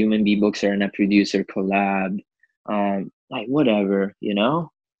 how a human beatboxer and a producer collab, like whatever.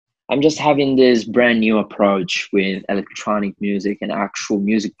 I'm just having this brand new approach with electronic music and actual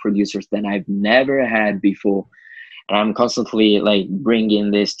music producers that I've never had before, and I'm constantly like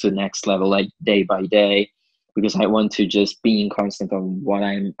bringing this to next level, like day by day. because I want to just be in constant of what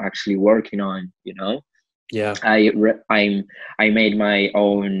I'm actually working on, you know. Yeah. I made my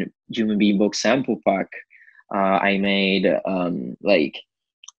own human beatbox sample pack. I made like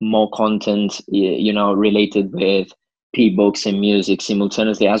more content, you know, related with beatbox and music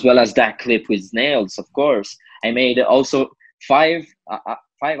simultaneously, as well as that clip with Snails, of course. I made also five,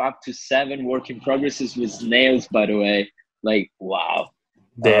 five up to seven work in progresses with Snails, by the way. Like, wow.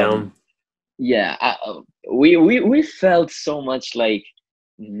 Damn. Yeah, we felt so much like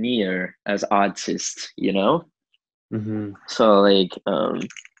near as artists, you know. Mm-hmm. So like,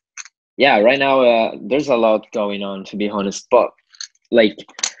 yeah, right now there's a lot going on, to be honest. But like,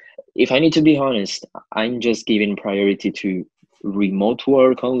 if I need to be honest, I'm just giving priority to remote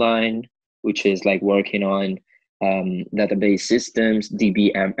work online, which is like working on database systems,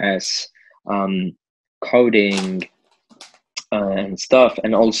 DBMS, um, coding, and stuff,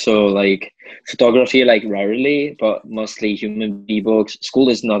 and also like photography, like rarely, but mostly human beatbox. School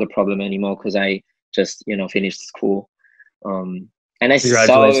is not a problem anymore because I just, you know, finished school. And I saw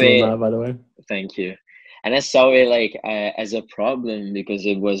Congratulations on it. that, by the way. Thank you. And I saw it like as a problem because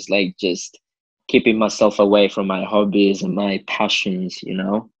it was like just keeping myself away from my hobbies and my passions, you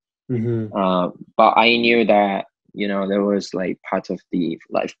know. Mm-hmm. But I knew that, you know, there was like part of the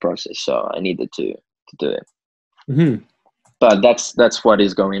life process, so I needed to do it. Mm-hmm. But that's what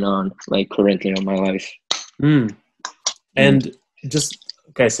is going on like currently in my life. Mm. Mm. And just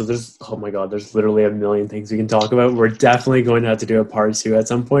okay, so there's oh my god, there's literally a million things we can talk about. We're definitely going to have to do a part two at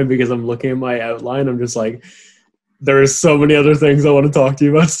some point because I'm looking at my outline. I'm just like, there are so many other things I want to talk to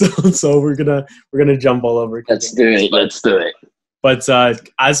you about still. So we're gonna jump all over. Let's do it. Let's do it. But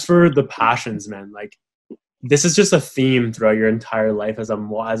as for the passions, man, like this is just a theme throughout your entire life. As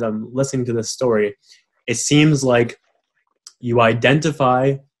I'm listening to this story, it seems like you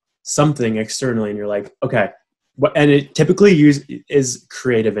identify something externally, and you're like, okay, and it typically is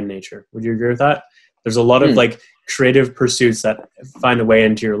creative in nature. Would you agree with that? There's a lot of like creative pursuits that find a way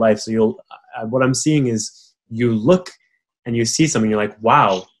into your life. So you'll, what I'm seeing is you look and you see something, you're like,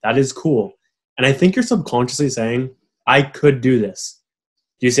 wow, that is cool. And I think you're subconsciously saying, I could do this.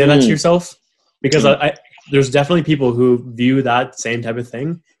 Do you say that to yourself? Because I there's definitely people who view that same type of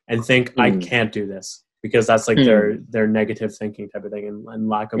thing and think I can't do this because that's like their negative thinking type of thing and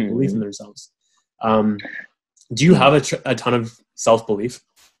lack of belief in themselves. Do you have a ton of self-belief?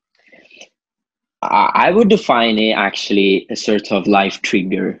 I would define it actually a sort of life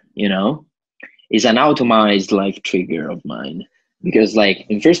trigger, you know? It's an automated life trigger of mine. Because like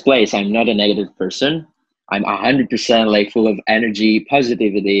in first place, I'm not a negative person. I'm 100% like full of energy,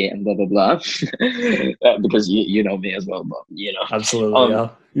 positivity, and blah blah blah. Because you know me as well, but you know. Absolutely, yeah.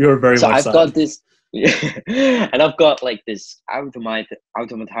 You're very So much I've that. got this, and I've got like this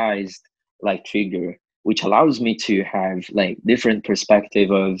automatized like trigger, which allows me to have like different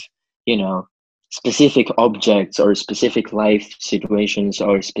perspective of, you know, specific objects or specific life situations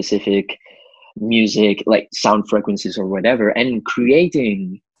or specific music, like sound frequencies or whatever, and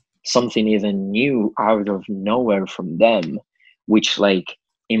creating something even new out of nowhere from them, which like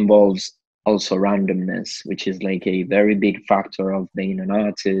involves also randomness, which is like a very big factor of being an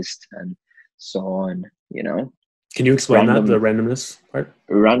artist and so on, you know. Can you explain that, the randomness part?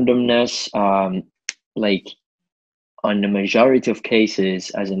 Randomness, like on the majority of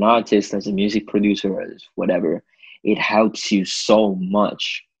cases, as an artist, as a music producer, as whatever, it helps you so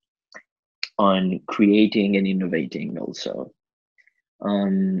much on creating and innovating also.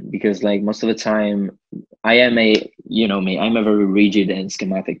 Because like most of the time I am a, you know me, I'm a very rigid and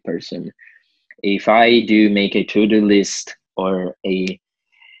schematic person. If I do make a to-do list or a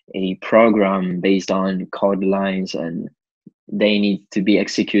program based on code lines and they need to be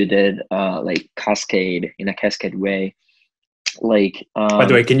executed like cascade in a cascade way, like By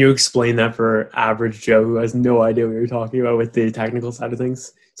the way, can you explain that for average Joe who has no idea what you're talking about with the technical side of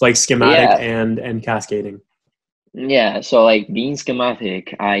things? It's like schematic yeah, and cascading. yeah, so like being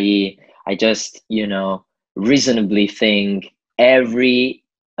schematic, I just, you know, reasonably think every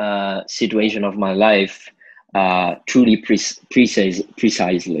situation of my life truly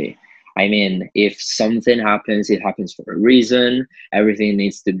precisely. I mean, if something happens, it happens for a reason. Everything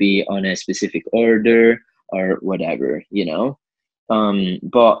needs to be on a specific order or whatever, you know.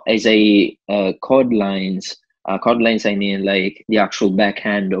 But as a code lines, I mean like the actual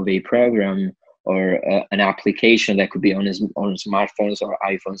backhand of a program or an application that could be on on smartphones or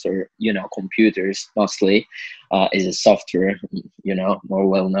iPhones or, you know, computers mostly, is a software, you know, more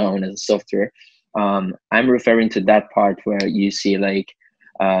well known as a software. I'm referring to that part where you see like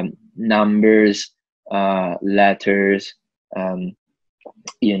numbers, letters,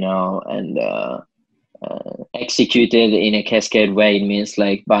 you know, and executed in a cascade way. It means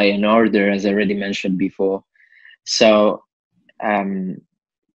like by an order, as I already mentioned before. So um,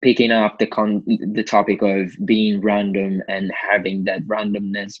 picking up the topic of being random and having that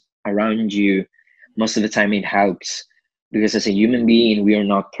randomness around you, most of the time it helps, because as a human being we are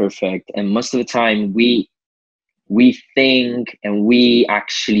not perfect, and most of the time we think and we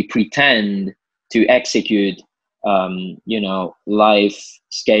actually pretend to execute life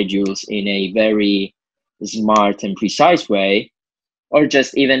schedules in a very smart and precise way, or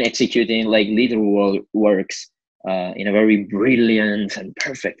just even executing like little works in a very brilliant and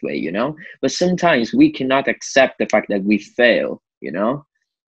perfect way, but sometimes we cannot accept the fact that we fail,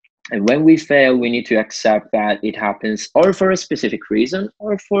 and when we fail we need to accept that it happens, or for a specific reason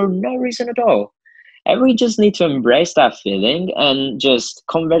or for no reason at all, and we just need to embrace that feeling and just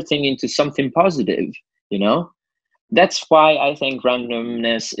converting into something positive, you know that's why I think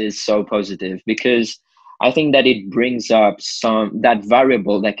randomness is so positive, because I think that it brings up that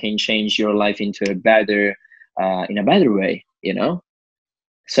variable that can change your life into a better in a better way,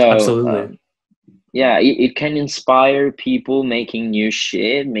 so Absolutely. yeah, it can inspire people making new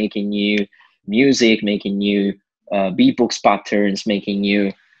shit, making new music, making new beatbox patterns, making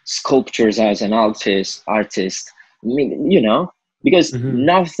new sculptures as an artist. I mean, because Hmm.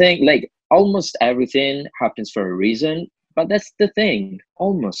 nothing, like almost everything happens for a reason, but that's the thing,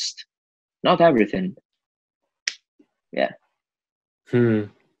 almost, not everything. Yeah. Hmm.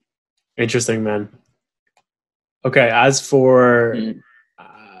 Interesting, man. Okay, as for Mm.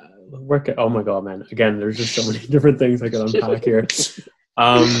 work, oh my god, man! Again, there's just so many different things I could unpack here.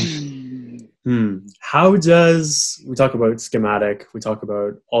 Um, How does we talk about schematic? We talk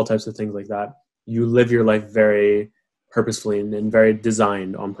about all types of things like that. You live your life very purposefully and very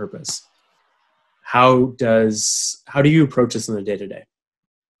designed on purpose. How do you approach this in the day to day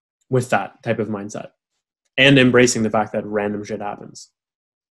with that type of mindset and embracing the fact that random shit happens?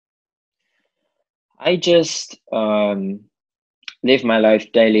 I just live my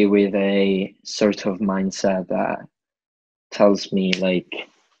life daily with a sort of mindset that tells me, like,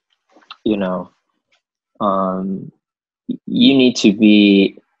 you know um you need to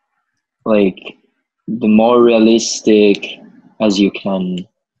be like the more realistic as you can.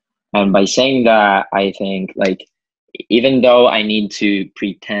 And by saying that, I think, like, even though I need to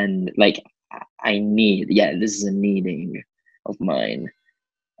pretend, like, yeah, this is a needing of mine.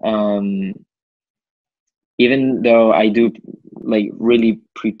 um Even though I do, like, really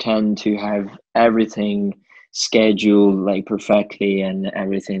pretend to have everything scheduled like perfectly, and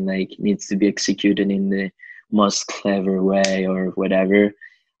everything like needs to be executed in the most clever way or whatever,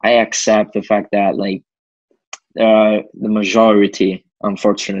 I accept the fact that, like, the majority,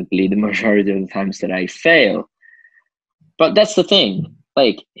 unfortunately, the majority of the times that I fail. But that's the thing.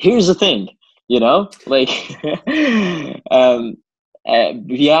 Like, here's the thing, like, um,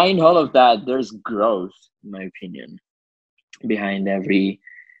 behind all of that, there's growth, in my opinion. Behind every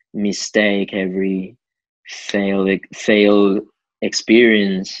mistake, every fail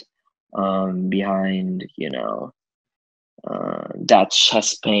experience, behind, that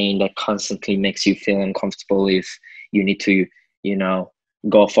chest pain that constantly makes you feel uncomfortable if you need to, you know,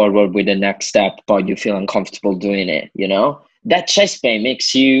 go forward with the next step, but you feel uncomfortable doing it, that chest pain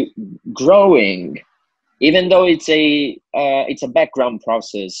makes you growing, even though it's a background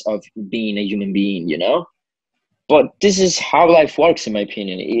process of being a human being, but this is how life works, in my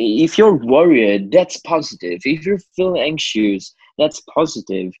opinion. If you're worried, that's positive. If you're feeling anxious, that's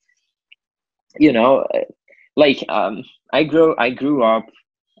positive. You know, like, I grew up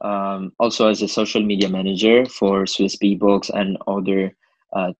also as a social media manager for Swiss Beatbox and other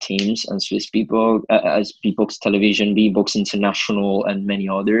teams, and Swiss Beatbox, as Beatbox Television, Beatbox International, and many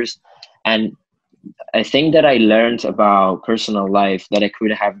others. And I think that I learned about personal life, that I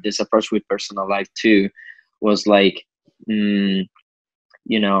could have this approach with personal life too, was like, mm,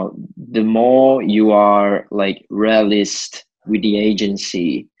 the more you are like realist with the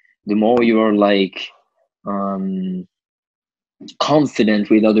agency, the more you are like um, confident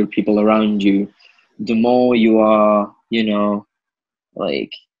with other people around you, the more you are,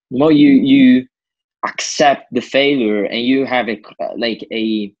 like, the more you accept the failure, and you have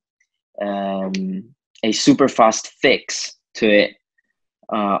um, a super fast fix to it,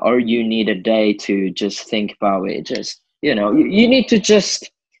 or you need a day to just think about it. Just, you need to just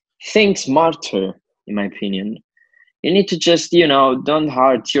think smarter, in my opinion. You need to just, don't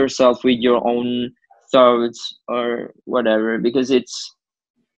hurt yourself with your own thoughts or whatever, because it's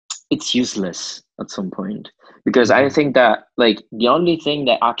useless at some point. Because I Mm-hmm. think that, like, the only thing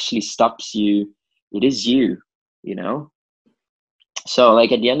that actually stops you, it is you, you know so,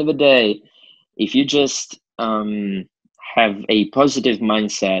 like, at the end of the day, if you just have a positive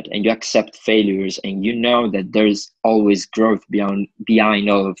mindset and you accept failures and you know that there's always growth behind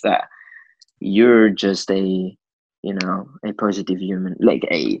all of that, you're just a a positive human, like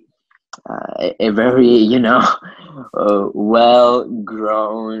a very well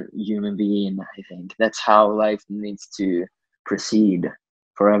grown human being. I think that's how life needs to proceed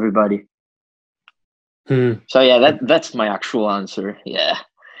for everybody. So yeah, that's my actual answer. Yeah.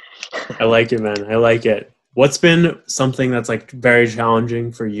 I like it, man. I like it. What's been something that's like very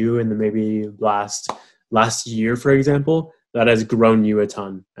challenging for you in the maybe last year, for example, that has grown you a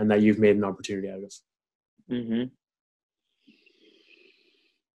ton and that you've made an opportunity out of? Mm-hmm.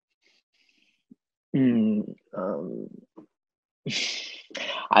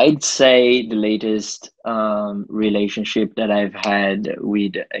 I'd say the latest relationship that I've had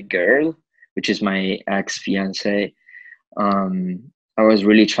with a girl, which is my ex-fiance, I was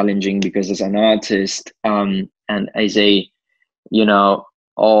really challenging because as an artist, and as a, I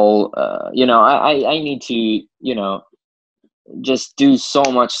need to, just do so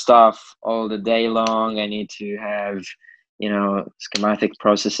much stuff all the day long. I need to have, schematic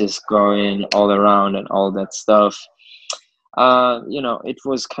processes going all around and all that stuff. It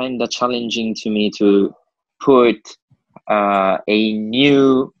was kind of challenging to me to put a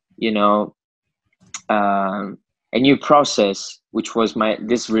new, a new process, which was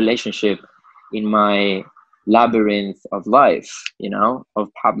this relationship, in my labyrinth of life, of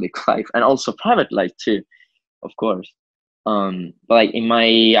public life and also private life too, of course. But like in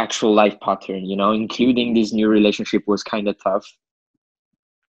my actual life pattern, including this new relationship was kind of tough,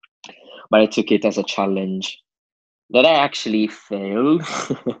 but I took it as a challenge that I actually failed,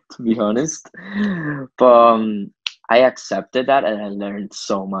 to be honest. But I accepted that and I learned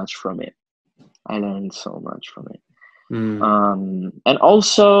so much from it. And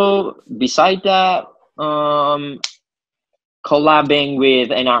also, beside that, collabing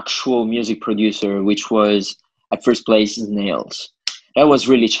with an actual music producer, which was at first place Snails. That was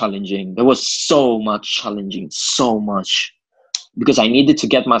really challenging. There was so much challenging, so much. Because I needed to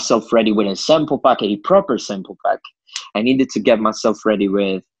get myself ready with a sample pack, a proper sample pack. I needed to get myself ready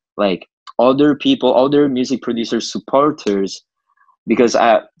with like other people, other music producers, supporters, because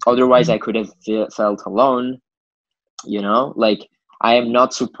otherwise I could have felt alone. Like I am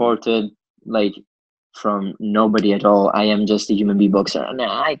not supported like from nobody at all. I am just a human beatboxer, and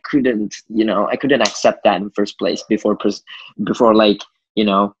I couldn't accept that in the first place before like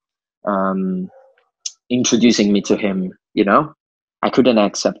introducing me to him. I couldn't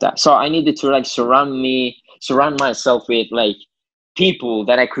accept that. So I needed to like surround myself with like people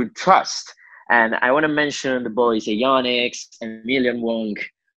that I could trust. And I want to mention the boys Ionix, Emilian Wong,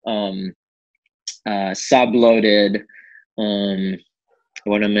 Subloaded. I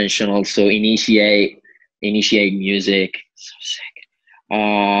want to mention also Initiate Music. So sick.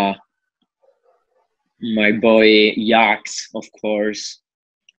 My boy Yax, of course,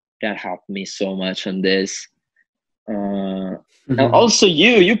 that helped me so much on this. And also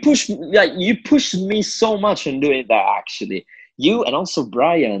you pushed me so much on doing that, actually. You and also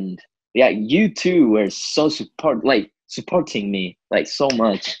Brian, you too were so supporting me like so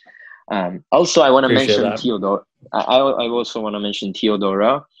much. Also I want to mention Theodore. I also want to mention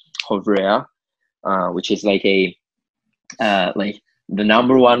Theodora Hovrea, which is like a like the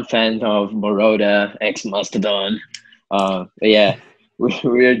 #1 fan of Moroda ex Mastodon. Yeah,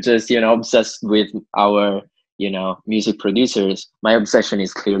 we're just obsessed with our music producers. My obsession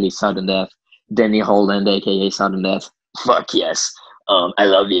is clearly Svdden Death, Danny Holland, aka Svdden Death. Fuck yes. I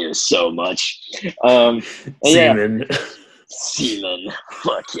love you so much. Seaman. Yeah. Seaman.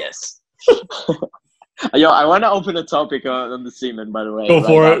 Fuck yes. Yo, I want to open a topic on the seaman, by the way. Go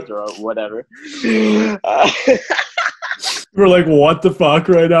for it. Or whatever. We're like, what the fuck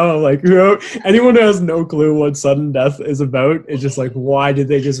right now? Like, anyone who has no clue what Svdden Death is about is just like, why did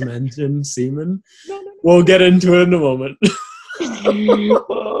they just mention semen? No. We'll get into it in a moment.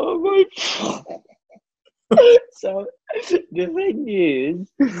 Oh my. So the thing is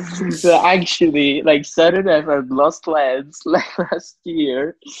that actually, like, Svdden Death had lost lads last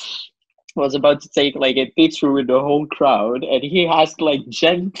year. Was about to take like a picture with the whole crowd, and he asked like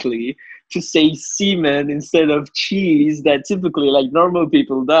gently to say semen instead of cheese that typically like normal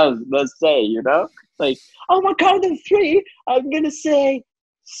people does say, like, on my count of 3 I'm gonna say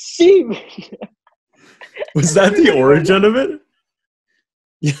semen. Was that the origin of it?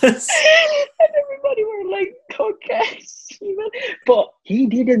 Yes. And everybody were like, okay, semen. But he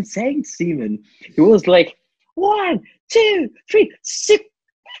didn't say semen. He was like 1, 2, 3, 6.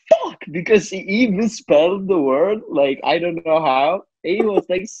 Fuck, because he misspelled the word, like, I don't know how. He was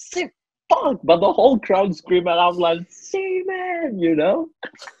like, sick fuck? But the whole crowd screamed, and I was like, Seaman, you know?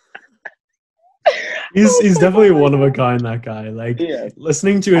 He's Like, definitely oh my one of a God. kind, that guy. Like, Yeah,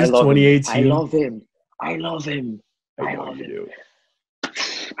 listening to I his love him. I 2018. love him. I love him. I I know love you him. do.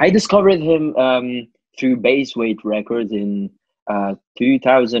 I discovered him through Base Weight Records in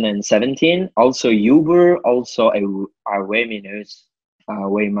 2017. Also, Uber, also a way minus.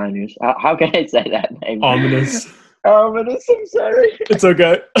 Way minus. How can I say that name? Ominous. Minus, I'm sorry. It's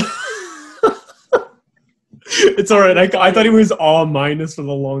okay. It's all right. I thought he was all minus for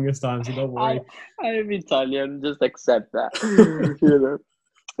the longest time, so don't worry. I'm Italian. Just accept that. You know.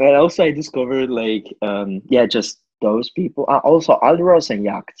 And also, I discovered like just those people. Also, Alderos and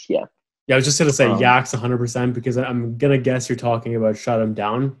Yacht. Yeah. Yeah, I was just gonna say Um, Yaks 100% because I'm gonna guess you're talking about Shut 'Em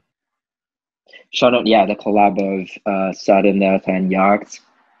Down. Shout out, yeah, the collab of Svdden Death and Yacht.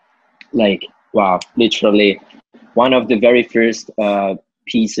 Like, wow, literally one of the very first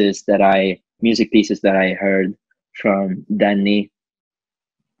music pieces that I heard from Danny.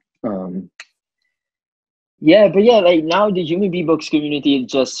 Um, yeah, but yeah, like now the human beatbox community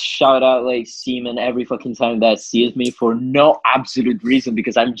just shout out like Seaman every fucking time that sees me for no absolute reason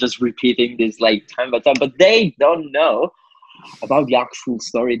because I'm just repeating this like time by time, but they don't know about the actual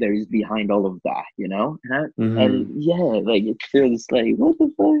story there is behind all of that, you know? And Mm-hmm. yeah, like it feels like what the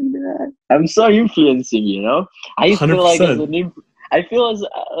fuck, man? I'm so influencing, you know? I feel like as 100%. an I feel as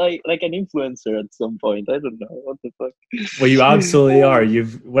like an influencer at some point. I don't know what the fuck. Well, you absolutely are.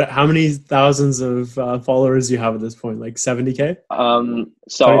 How many thousands of followers do you have at this point? Like 70K?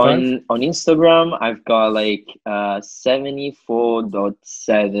 So 25? on Instagram I've got like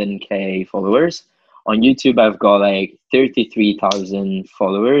 74.7K followers. On YouTube I've got like 33,000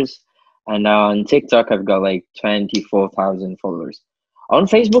 followers, and on TikTok I've got like 24,000 followers. On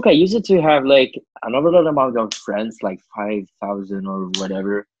Facebook I used to have like another amount of friends, like 5,000 or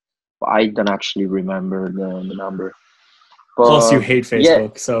whatever, but I don't actually remember the number. Plus, you But hate yeah,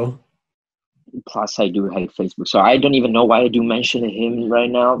 Facebook, so plus I do hate Facebook, so I don't even know why I do mention him right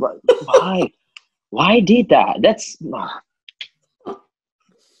now. But why? Why did that? That's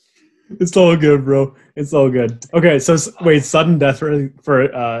it's all good, bro. It's all good. Okay, so wait, sudden death for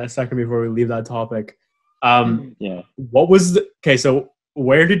a second before we leave that topic. yeah. What was okay? So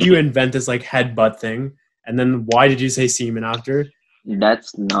where did you invent this like headbutt thing, and then why did you say semen after?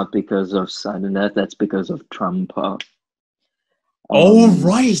 That's not because of Svdden Death. That's because of Trump. Oh, Um,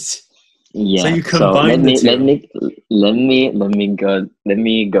 right. So yeah. you So let combined the me let two. me let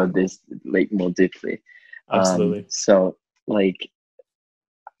me go this like more deeply. Absolutely. So like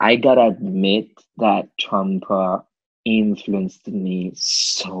I gotta admit that Trump influenced me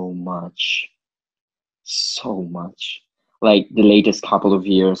so much. Like the latest couple of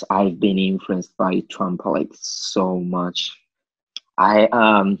years, I've been influenced by Trump like so much. I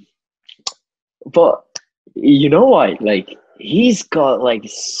but you know what? Like he's got like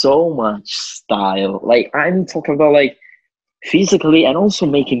so much style. Like I'm talking about like physically and also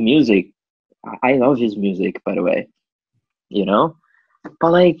making music. I love his music, by the way. You know,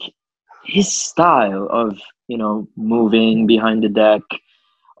 but like his style of moving behind the deck,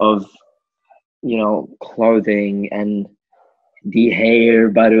 of clothing and the hair,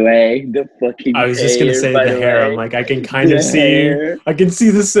 by the way, the I fucking was just gonna hair, say by the the hair. I'm way, like, I can kind of the see, hair. I can see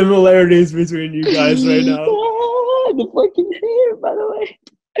the similarities between you guys right now. The fucking hair, by the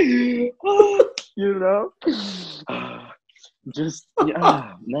way. You know, just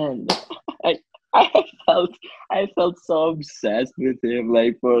yeah, man. I I felt I felt so obsessed with him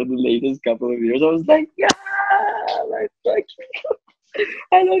like for the latest couple of years. I was like, yeah, like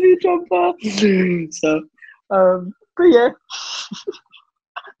I love you, Champa. So, but yeah.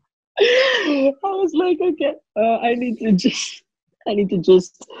 I was like, okay, I need to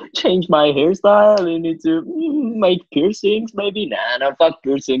just change my hairstyle. I need to make piercings, maybe. Nah, no, fuck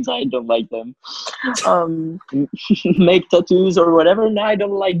piercings. I don't like them. Um, make tattoos or whatever. Nah, I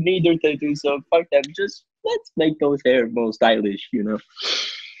don't like neither tattoos. So fuck them. Just let's make those hair more stylish, you know.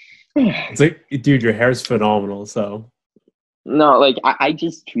 It's like, dude, your hair's phenomenal. So No, like I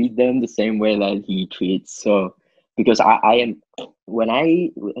just treat them the same way that he treats. So because I am when I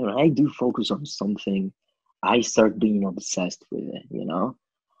do focus on something, I start being obsessed with it, you know?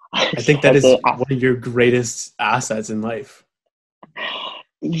 I I think that start is to, one of your greatest assets in life.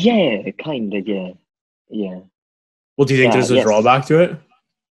 yeah, kind of, yeah. Yeah. Well, do you think Yeah, there's a yes. drawback to it?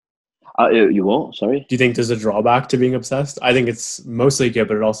 You won't, sorry? Do you think there's a drawback to being obsessed? I think it's mostly good,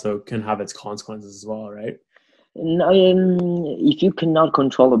 but it also can have its consequences as well, right? No, if you cannot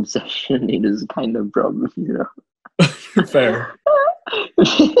control obsession, it is kind of problem, you know? Fair.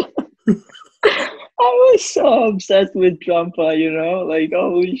 was so obsessed with Trumpa, like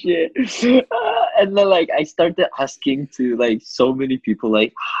holy shit. And then like I started asking to like so many people,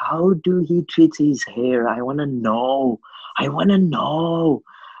 like, how do he treat his hair? I wanna know. I wanna know.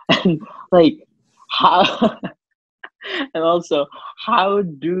 And like how and also how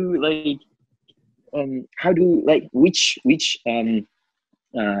do like which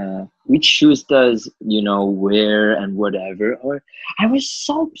shoes does wear and whatever. Or I was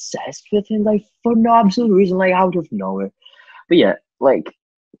so obsessed with him, like for no absolute reason, like out of nowhere. But yeah, like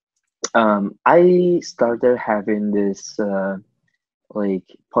I started having this like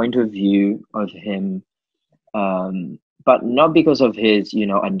point of view of him, but not because of his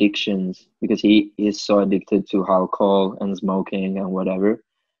addictions, because he is so addicted to alcohol and smoking and whatever.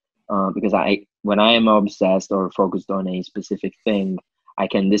 Because when I am obsessed or focused on a specific thing, I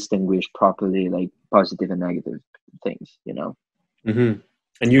can distinguish properly like positive and negative things. Mm-hmm.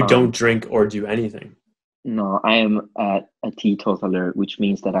 And you don't Um, drink or do anything. no, I am a teetotaler, which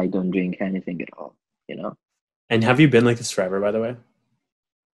means that I don't drink anything at all. And have you been like this forever, by the way?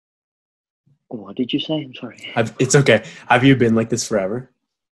 What did you say? I'm sorry. It's okay. Have you been like this forever?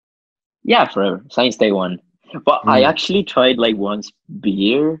 Yeah, forever, since day one. But I actually tried like once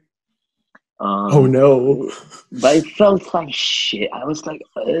beer. Oh no. But it felt like shit. I was like,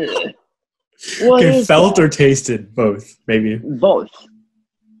 ugh. What Okay, is felt that? or tasted? Both, maybe. Both. That's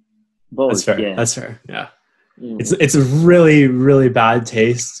Both, fair. yeah. That's fair. Yeah. Mm. It's a really, really bad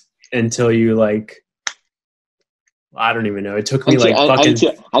taste until you like, I don't even know. It took me Until, like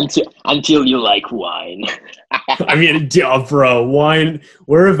fucking, until you like wine. I mean, yeah, bro, wine.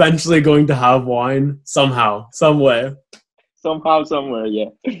 We're eventually going to have wine somehow, some way. Somehow, somewhere, yeah.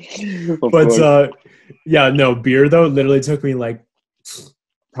 Of But course. yeah, no, beer though literally took me like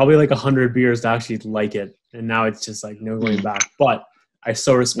probably like 100 beers to actually like it, and now it's just like no going back. But I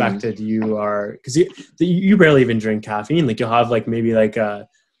so respected you are because you barely even drink caffeine. Like you'll have like maybe like an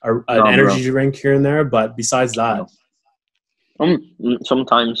No, energy bro. drink here and there, but besides that, No.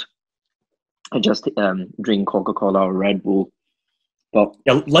 Sometimes I just drink Coca-Cola or Red Bull. But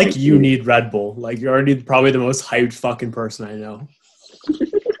yeah, like like you need Red Bull. Like you're already probably the most hyped fucking person I know.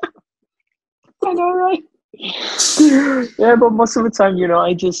 I know, right? Yeah, but most of the time,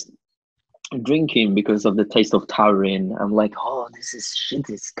 I just drinking because of the taste of taurine. I'm like, oh, this is shit.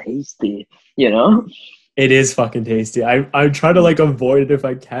 It's tasty, you know. It is fucking tasty. I try to like avoid it if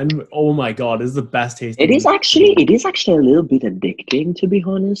I can. But oh my god, it's the best It tasting is thing in the actually, world. it is actually a little bit addicting, to be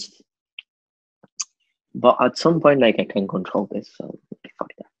honest. But at some point, like I can control this, so fuck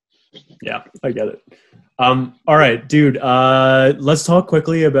that. Yeah, I get it. All right, dude. Let's talk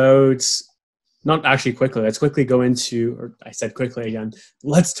quickly about. Not actually quickly. Let's quickly go into. Or I said quickly again.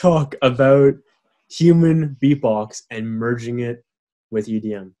 Let's talk about human beatbox and merging it with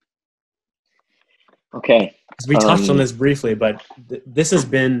EDM. Okay. Because we touched on this briefly, but this has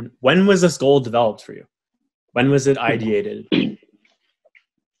been. When was this goal developed for you? When was it ideated?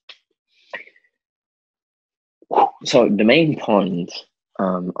 So the main point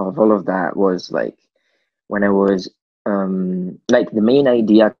of all of that was like when I was like the main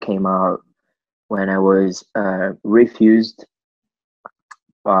idea came out when I was refused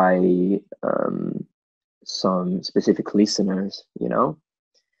by some specific listeners.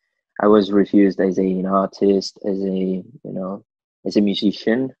 I was refused as an artist, as a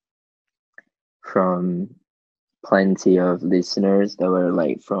musician from plenty of listeners that were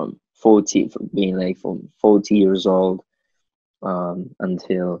like from 40, from being like from 40 years old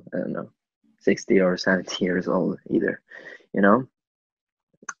until I don't know 60 or 70 years old either. You know,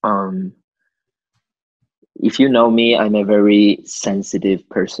 um, if you know me, I'm a very sensitive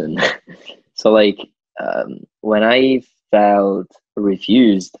person. So like when I felt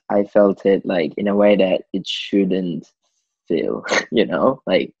refused, I felt it like in a way that it shouldn't feel,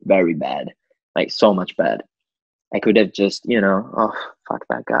 like very bad, like so much bad. I could have just, oh fuck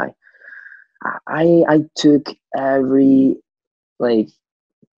that guy. I took like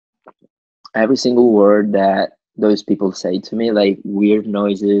every single word that those people say to me, like weird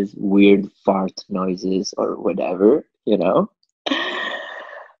noises, weird fart noises, or whatever,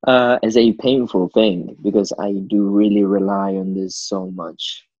 as a painful thing because I do really rely on this so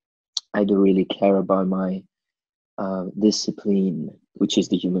much. I do really care about my discipline, which is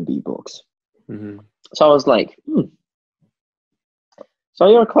the human beatbox. Mm-hmm. So I was like, so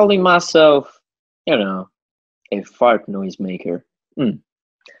you're calling myself, a fart noise maker.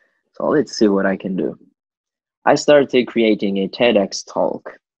 So let's see what I can do. I started creating a TEDx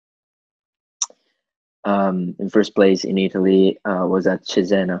talk. In first place in Italy was at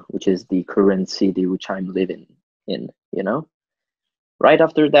Cesena, which is the current city which I'm living in, Right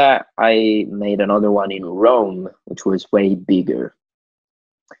after that, I made another one in Rome, which was way bigger,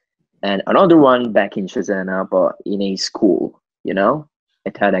 and another one back in Shazana, but in a school, a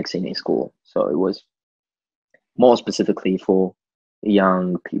TEDx in a school. So it was more specifically for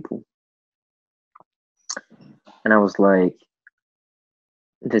young people. And I was like,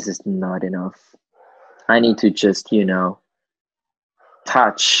 this is not enough. I need to just,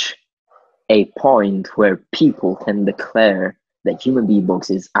 touch a point where people can declare that human beatbox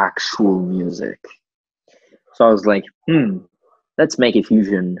is actual music. So I was like, let's make a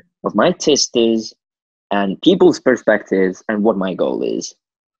fusion of my testers and people's perspectives and what my goal is,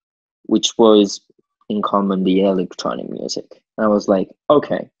 which was in common the electronic music. And I was like,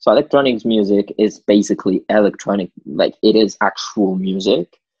 okay, so electronic music is basically electronic, like it is actual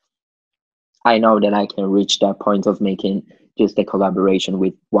music. I know that I can reach that point of making just a collaboration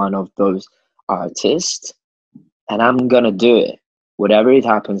with one of those artists, and I'm gonna do it. Whatever it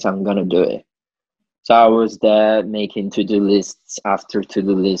happens, I'm gonna do it. So I was there making to-do lists after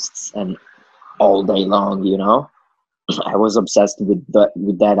to-do lists and all day long, I was obsessed with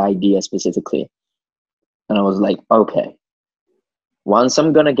that idea specifically. And I was like, okay, once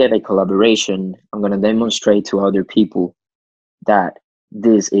I'm gonna get a collaboration, I'm gonna demonstrate to other people that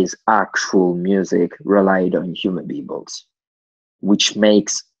this is actual music relied on human beatbox, which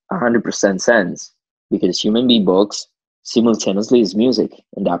makes 100% sense because human beatbox simultaneously is music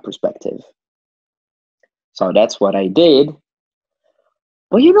in that perspective. So that's what I did.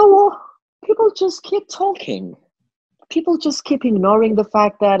 But you know what? People just keep talking. People just keep ignoring the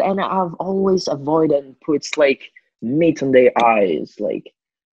fact that, and I've always avoided and puts like meat on their eyes. Like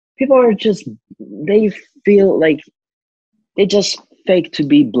people are just, they feel like they just fake to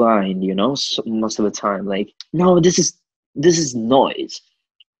be blind, so most of the time. Like, no, this is noise.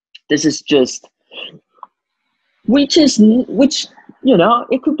 This is just, which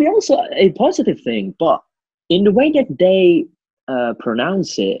it could be also a positive thing, but in the way that they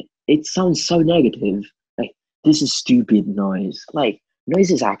pronounce it, it sounds so negative. Like, this is stupid noise. Like,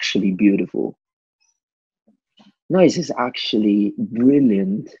 noise is actually beautiful. Noise is actually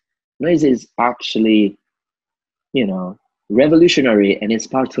brilliant. Noise is actually, revolutionary, and it's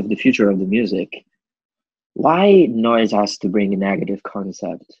part of the future of the music. Why noise has to bring a negative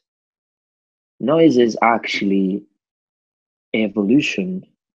concept? Noise is actually evolution.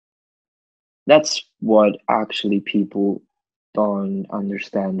 That's what actually people don't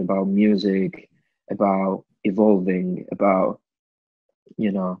understand about music, about evolving, about,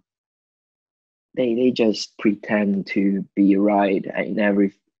 they just pretend to be right in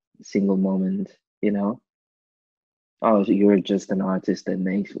every single moment, Oh, so you're just an artist that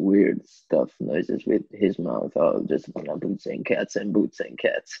makes weird stuff noises with his mouth. Oh, just wanna boots and cats and boots and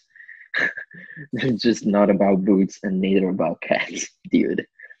cats. They're just not about boots and neither about cats, dude.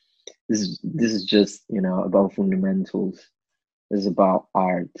 This is just, about fundamentals. This is about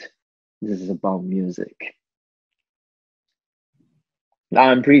art. This is about music.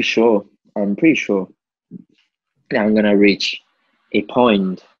 I'm pretty sure. I'm pretty sure that I'm gonna reach a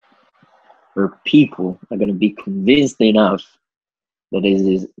point where people are gonna be convinced enough that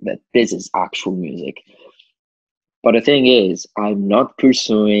this is actual music. But the thing is, I'm not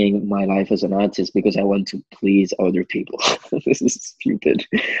pursuing my life as an artist because I want to please other people. This is stupid.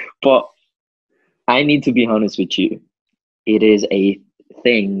 But I need to be honest with you. It is a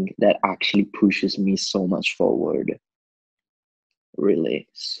thing that actually pushes me so much forward. Really,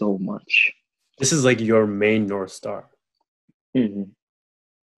 so much. This is like your main North Star. Mm-hmm.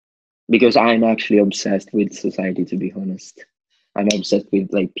 Because I'm actually obsessed with society, to be honest. I'm obsessed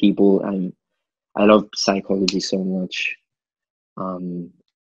with like people. I love psychology so much.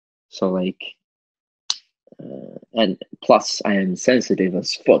 So like, and plus I am sensitive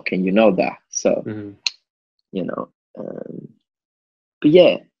as fuck, and you know that. So, you know, but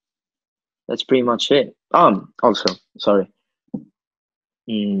yeah, that's pretty much it. Also, sorry.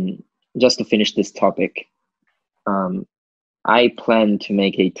 Just to finish this topic, I plan to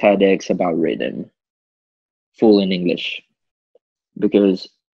make a TEDx about riddim, full in English, because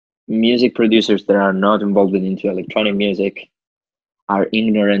music producers that are not involved into electronic music are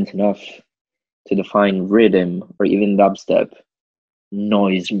ignorant enough to define riddim or even dubstep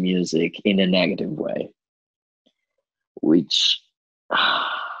noise music in a negative way, which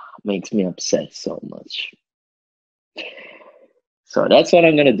makes me upset so much. So that's what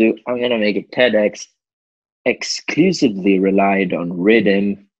I'm gonna do. I'm gonna make a TEDx exclusively relied on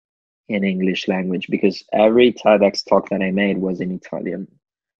riddim in English language because every TEDx talk that I made was in Italian.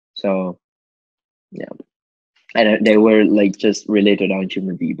 So yeah, and they were like just related on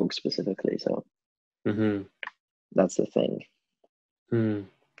human beatbox specifically. So that's the thing. Hmm.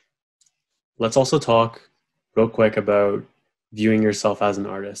 Let's also talk real quick about viewing yourself as an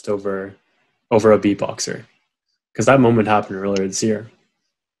artist over a beatboxer, because that moment happened earlier this year.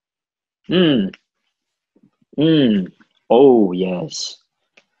 Mm, mm. Oh, yes.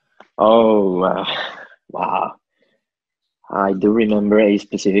 Oh, wow. I do remember a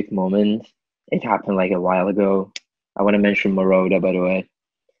specific moment. It happened like a while ago. I want to mention Moroda, by the way.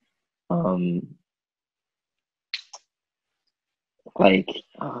 Um, like,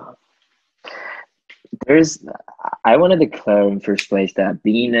 there's, I want to declare in first place that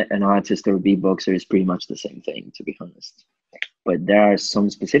being an artist or a beatboxer is pretty much the same thing, to be honest. But there are some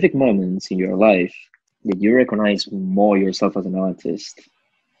specific moments in your life that you recognize more yourself as an artist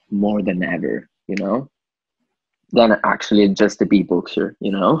more than ever, than actually just a beatboxer,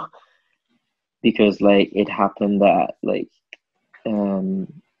 because like it happened that like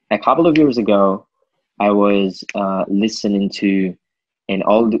a couple of years ago, I was listening to an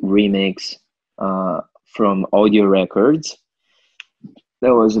old remix from Audio Records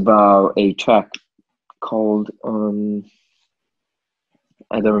that was about a track called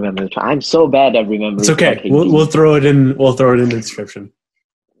I don't remember the track. I'm so bad at It's remembering track okay. We'll IDs. throw it in. We'll throw it in the description.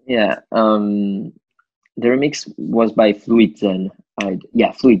 Yeah. The remix was by Fluidzen.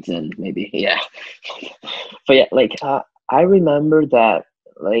 Yeah, Fluidzen maybe. Yeah. But yeah, like I remember that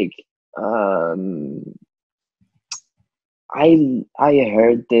like um I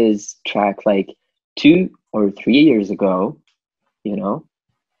heard this track like 2 or 3 years ago, you know,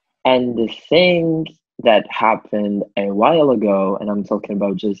 and the thing that happened a while ago, and I'm talking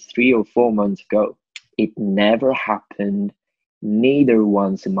about just 3 or 4 months ago, it never happened neither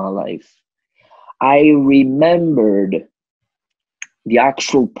once in my life. I remembered the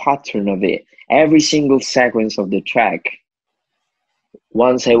actual pattern of it, every single sequence of the track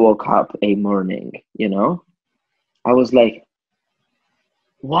once I woke up a morning. I was like,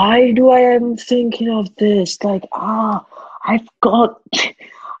 why do I am thinking of this? Like, I've got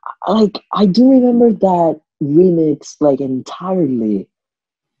like I do remember that remix like entirely,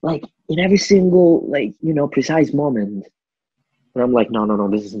 like in every single like precise moment. And I'm like, no, no, no,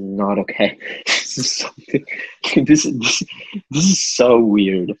 this is not okay. This is something. This is so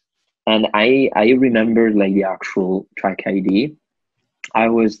weird. And I remember like the actual track ID. I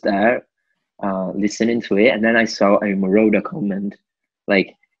was there listening to it, and then I saw a Moroda comment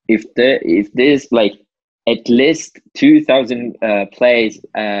like, if this like at least 2,000 plays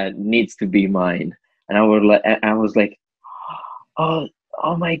needs to be mine. And I was like, oh,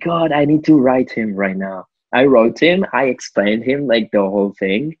 oh my god, I need to write him right now. I wrote him, I explained him like the whole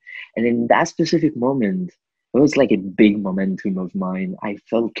thing, and in that specific moment, it was like a big momentum of mine. I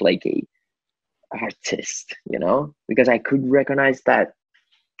felt like a artist, because I could recognize that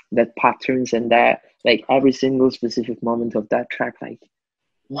patterns and that like every single specific moment of that track, like,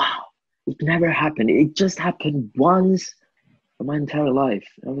 wow, it never happened. It just happened once in my entire life.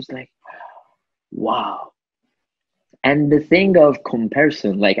 I was like, wow. And the thing of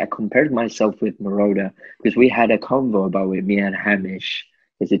comparison, like I compared myself with Moroda because we had a convo about it, me and Hamish,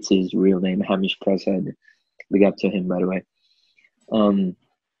 because it's his real name, Hamish Prasad. Big up to him, by the way. Um,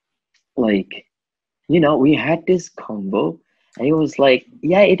 like, we had this convo, and he was like,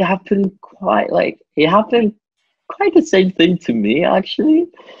 yeah, it happened quite the same thing to me, actually.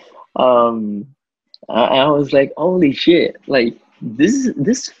 Um, I was like, holy shit, like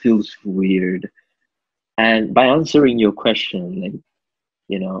this feels weird. And by answering your question, like,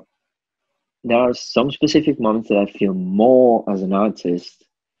 you know, there are some specific moments that I feel more as an artist,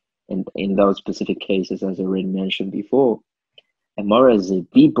 and in those specific cases, as I already mentioned before, and more as a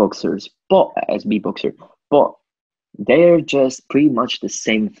beatboxer, but they're just pretty much the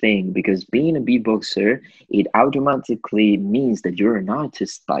same thing, because being a beatboxer, it automatically means that you're an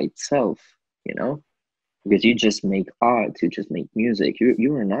artist by itself, you know, because you just make art, you just make music,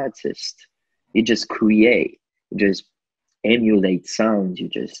 you're an artist. You just create, you just emulate sounds, you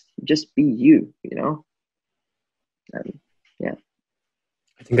just be you. And yeah.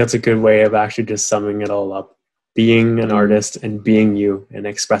 I think that's a good way of actually just summing it all up. Being an artist and being you and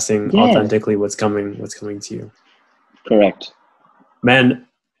expressing Yeah, authentically what's coming to you. correct. Man,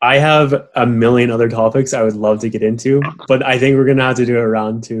 I have a million other topics I would love to get into, but I think we're gonna have to do a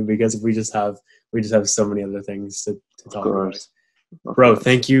round two because we just have so many other things to Of talk about. course. Of Bro, course.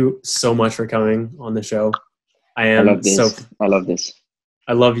 thank you so much for coming on the show. I I am love so this. I love this.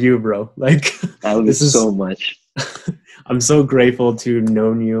 I love you, bro. Like I love you this is so much. I'm so grateful to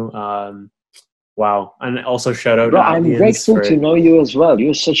known you. Wow. And also shout out Bro, I'm Atlians grateful to for know you as well.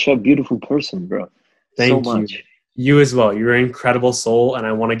 You're such a beautiful person, bro. So thank you. much. You as well. You're an incredible soul, and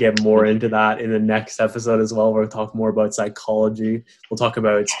I want to get more into that in the next episode as well. We'll talk more about psychology. We'll talk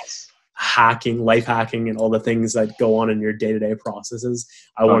about hacking, life hacking, and all the things that go on in your day-to-day processes.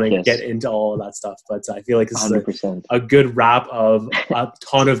 I want to get into all of that stuff, but I feel like this 100%. Is a good wrap of a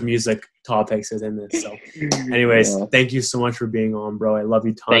ton of music topics within this. So anyways, thank you so much for being on, bro. I love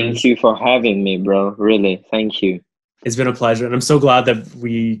you tons. Thank you for having me, bro. Really, thank you. It's been a pleasure, and I'm so glad that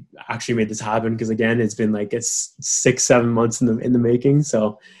we actually made this happen, because again, it's been like 6-7 months in the making.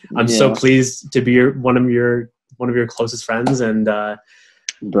 So I'm so pleased to be one of your closest friends, and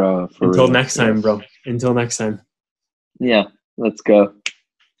bro, until next time, bro. Until next time. Yeah, let's go.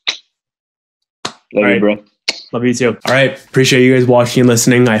 Love you, bro. Love you too. All right. Appreciate you guys watching and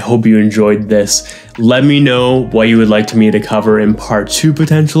listening. I hope you enjoyed this. Let me know what you would like me to cover in part 2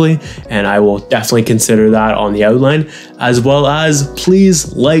 potentially, and I will definitely consider that on the outline, as well as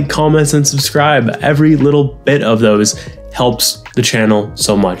please like, comments, and subscribe. Every little bit of those helps the channel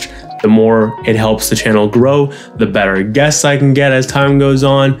so much. The more it helps the channel grow, the better guests I can get as time goes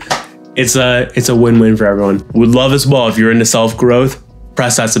on. It's a win-win for everyone. Would love as well if you're into self-growth,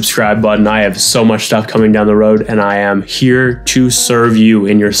 press that subscribe button. I have so much stuff coming down the road, and I am here to serve you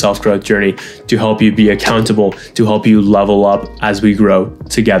in your self-growth journey, to help you be accountable, to help you level up as we grow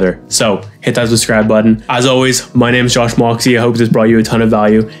together. So hit that subscribe button. As always, my name is Josh Moxie. I hope this brought you a ton of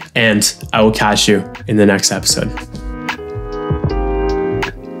value, and I will catch you in the next episode.